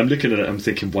I'm looking at it, I'm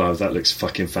thinking, wow, that looks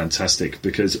fucking fantastic,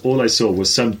 because all I saw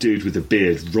was some dude with a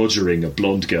beard rogering a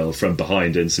blonde girl from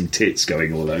behind and some tits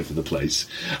going all over the place.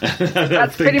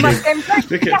 That's pretty much Game of Thrones.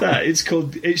 Look at that, it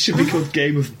should be called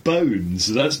Game of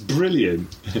Bones. That's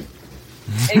brilliant.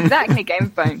 Exactly, Game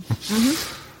of Bones.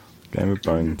 Mm-hmm. Game of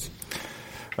Bones.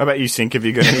 How about you, Sink? Have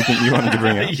you got anything you wanted to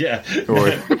bring up? Yeah.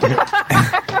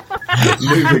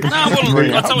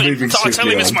 I'll tell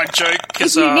him it's my joke.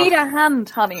 If you need a hand,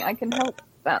 honey, I can help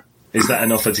that. Is that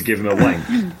an offer to give him a wank?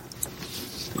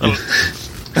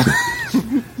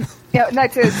 Yeah, no,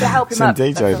 to help him up.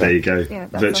 There you go. Yeah,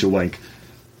 virtual wank.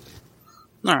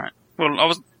 Alright.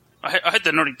 Well, I had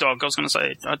the naughty dog. I was going to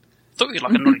say, I thought you'd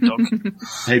like a naughty dog.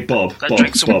 Hey, Bob. That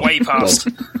joke's way past.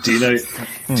 Bob, do you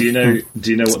know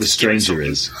what the stranger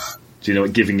is? Do you know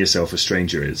what giving yourself a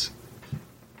stranger is?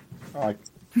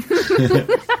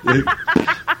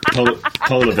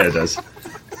 Polar bear does.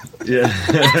 Yeah.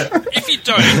 If you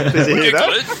don't,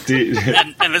 Google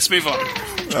it, and let's move on.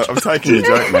 I'm taking your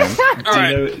joke, man.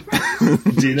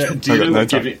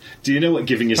 Do you know what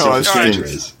giving yourself a stranger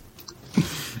is?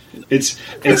 It's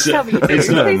tell me you do. it's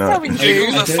not. Please tell me you do.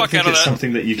 I don't fuck think out of it's that.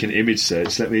 something that you can image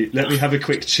search. Let me have a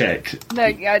quick check. No,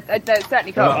 I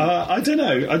certainly can't. I don't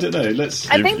know. Let's.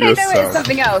 I think they know it's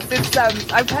something else. It's,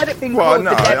 I've heard it being Well, called no,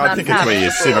 the dead I man's think it's where hand.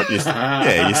 you sit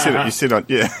on.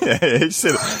 You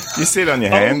sit on. You sit on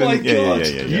your hand. Oh my and, god!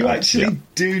 yeah. You actually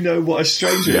do know what a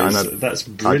stranger Yeah, I is. know. That's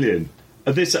brilliant.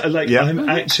 Yeah. I'm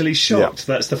actually shocked.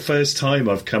 That's the first time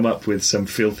I've come up with some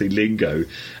filthy lingo,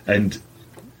 and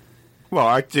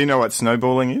Well, do you know what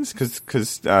snowballing is? Because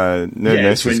it's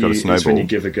Nursery's got a it's when snowball. you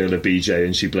give a girl a BJ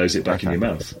and she blows it back in your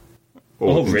mouth.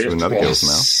 Or into really? another girl's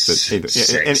mouth. But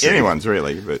Sexy. anyone's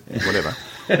really, but whatever.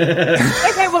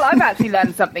 Okay, well, I've actually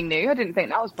learned something new. I didn't think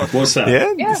that was possible. What's that?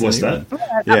 Yeah? What's that?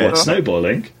 Yeah. What,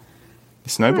 snowballing?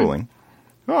 Snowballing.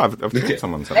 Oh, I've taught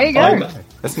someone There you something. go.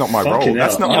 That's not my Fucking role.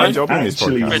 That's hell. not my I'm job in this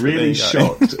actually podcast. But really there you go.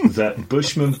 shocked that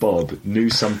Bushman Bob knew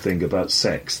something about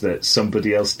sex that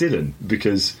somebody else didn't,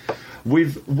 because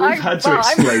we've had to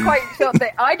explain. I'm quite shocked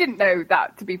that I didn't know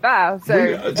that, to be fair. So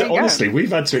there you go. Honestly,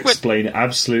 we've had to explain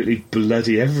absolutely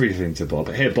bloody everything to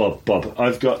Bob. Here, Bob,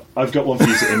 I've got one for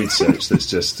you to image search that's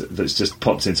just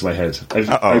popped into my head.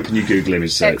 Open your Google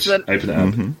image search. Excellent. Open it up.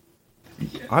 Mm-hmm.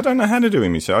 I don't know how to do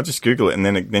image search. I just Google it and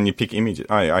then you pick images.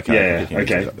 Oh, yeah, okay. Yeah, Pick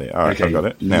images okay. up there. All right, okay. I got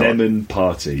it. Now Lemon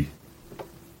party.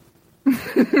 it's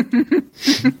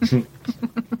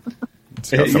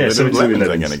got something to do with lemons,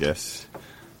 I'm going to guess.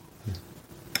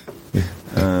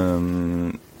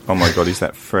 Oh my god, is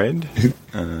that Fred?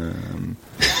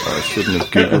 I shouldn't have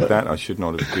Googled that. I should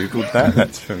not have Googled that.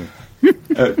 That's from...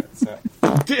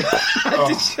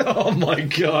 Oh my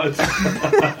god.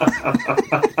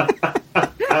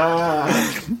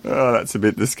 Oh, that's a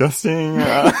bit disgusting.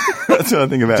 That's what I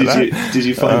think about that. Did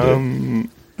you find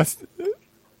it?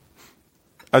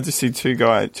 I just see two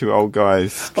old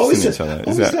guys kissing each other.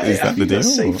 Is that the deal?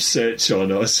 Safe search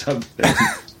on or something?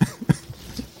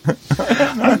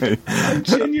 I'm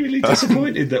genuinely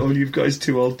disappointed that all you've got is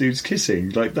two old dudes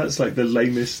kissing. Like, that's like the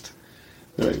lamest.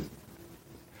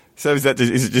 So is it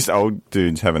just old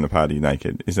dudes having a party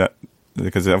naked? Is that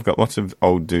because I've got lots of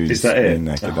old dudes Is that it? being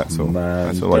naked? That's all. Man,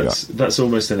 That's all I got. that's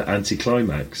almost an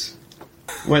anticlimax.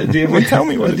 Well, Tell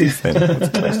me what it is then. What's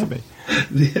it supposed to be?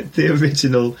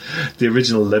 The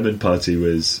original Lemon Party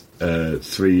was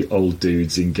three old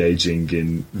dudes engaging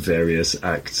in various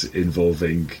acts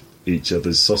involving each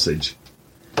other's sausage.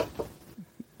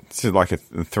 It's like a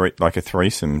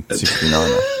threesome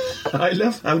 69er. I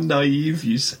love how naive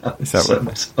you sound Is that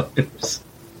what- sometimes.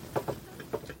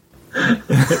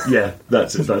 Yeah,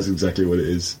 that's exactly what it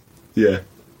is. Yeah,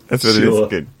 That's what Sure. it is.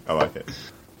 Good. I like it.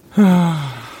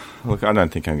 Look, I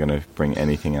don't think I'm going to bring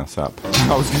anything else up.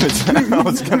 I was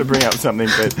going to bring up something,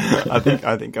 but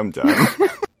I think I'm done.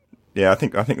 Yeah, I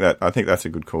think that's a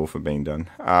good call for being done.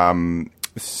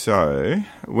 So,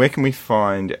 where can we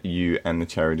find you and the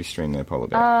charity stream there, Paula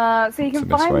Bear? So you can the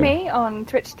best find way? me on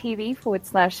Twitch TV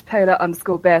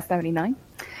 /polar_bear79.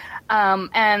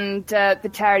 And the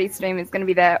charity stream is going to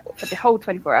be there for the whole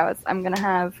 24 hours. I'm going to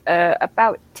have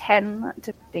about 10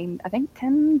 to 15, I think,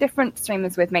 10 different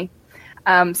streamers with me.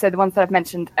 So the ones that I've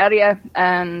mentioned earlier,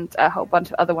 and a whole bunch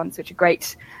of other ones which are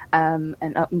great, and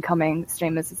up-and-coming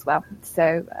streamers as well.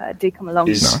 So do come along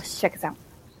and Nice. check us out.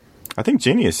 I think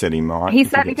Genius said he might. He's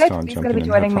if he certainly gets good. time He's jump gonna be in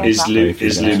and joining help me us. as well.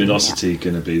 Is Luminosity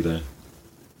going to be there?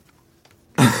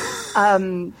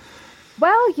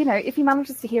 Well, if he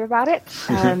manages to hear about it,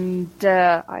 and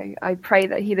I pray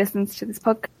that he listens to this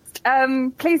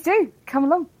podcast, please do come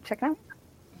along, check it out.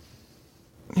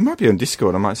 He might be on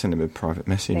Discord. I might send him a private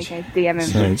message. Okay, DM him.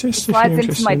 So just if Slides you're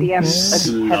into my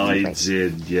interested. DMs. Slides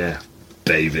in, yeah,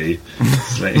 baby.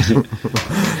 It's like,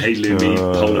 hey, Lumi,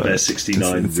 Polar Bear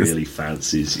 69 it's really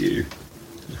fancies you.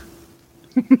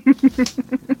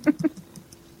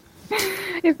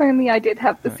 If only I did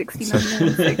have the 69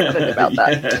 minutes excited about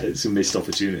that. Yeah, it's a missed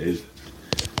opportunity.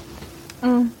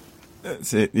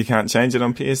 That's it. You can't change it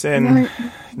on PSN.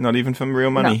 Not even from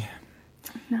real money.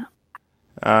 No.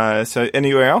 So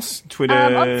anywhere else? Twitter?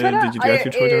 On Twitter, Did you go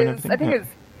through Twitter and everything? I think it's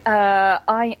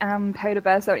I am Polar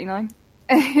Bear 79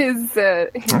 is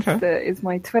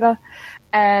my Twitter,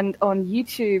 and on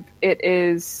YouTube it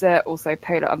is also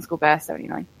Polar_Bear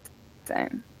 79. So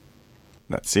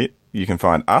that's it. You can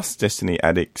find us, Destiny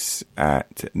Addicts,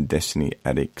 at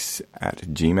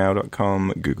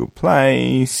destinyaddicts@gmail.com, Google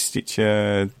Play,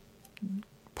 Stitcher,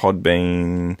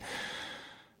 Podbean,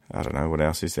 I don't know, what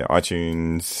else is there?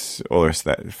 iTunes, all the rest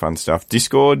of that fun stuff.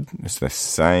 Discord, it's the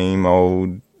same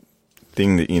old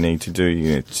thing that you need to do.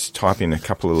 You just type in a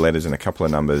couple of letters and a couple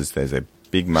of numbers. There's a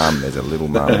big mum, there's a little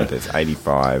mum, there's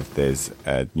 85, there's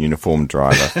a uniformed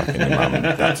driver, fucking your mum.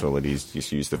 That's all it is.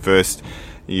 Just use the first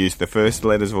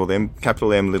letters of all them,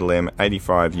 capital M, little m,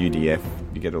 85 UDF.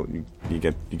 You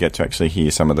get to actually hear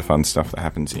some of the fun stuff that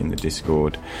happens in the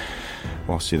Discord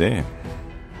whilst you're there.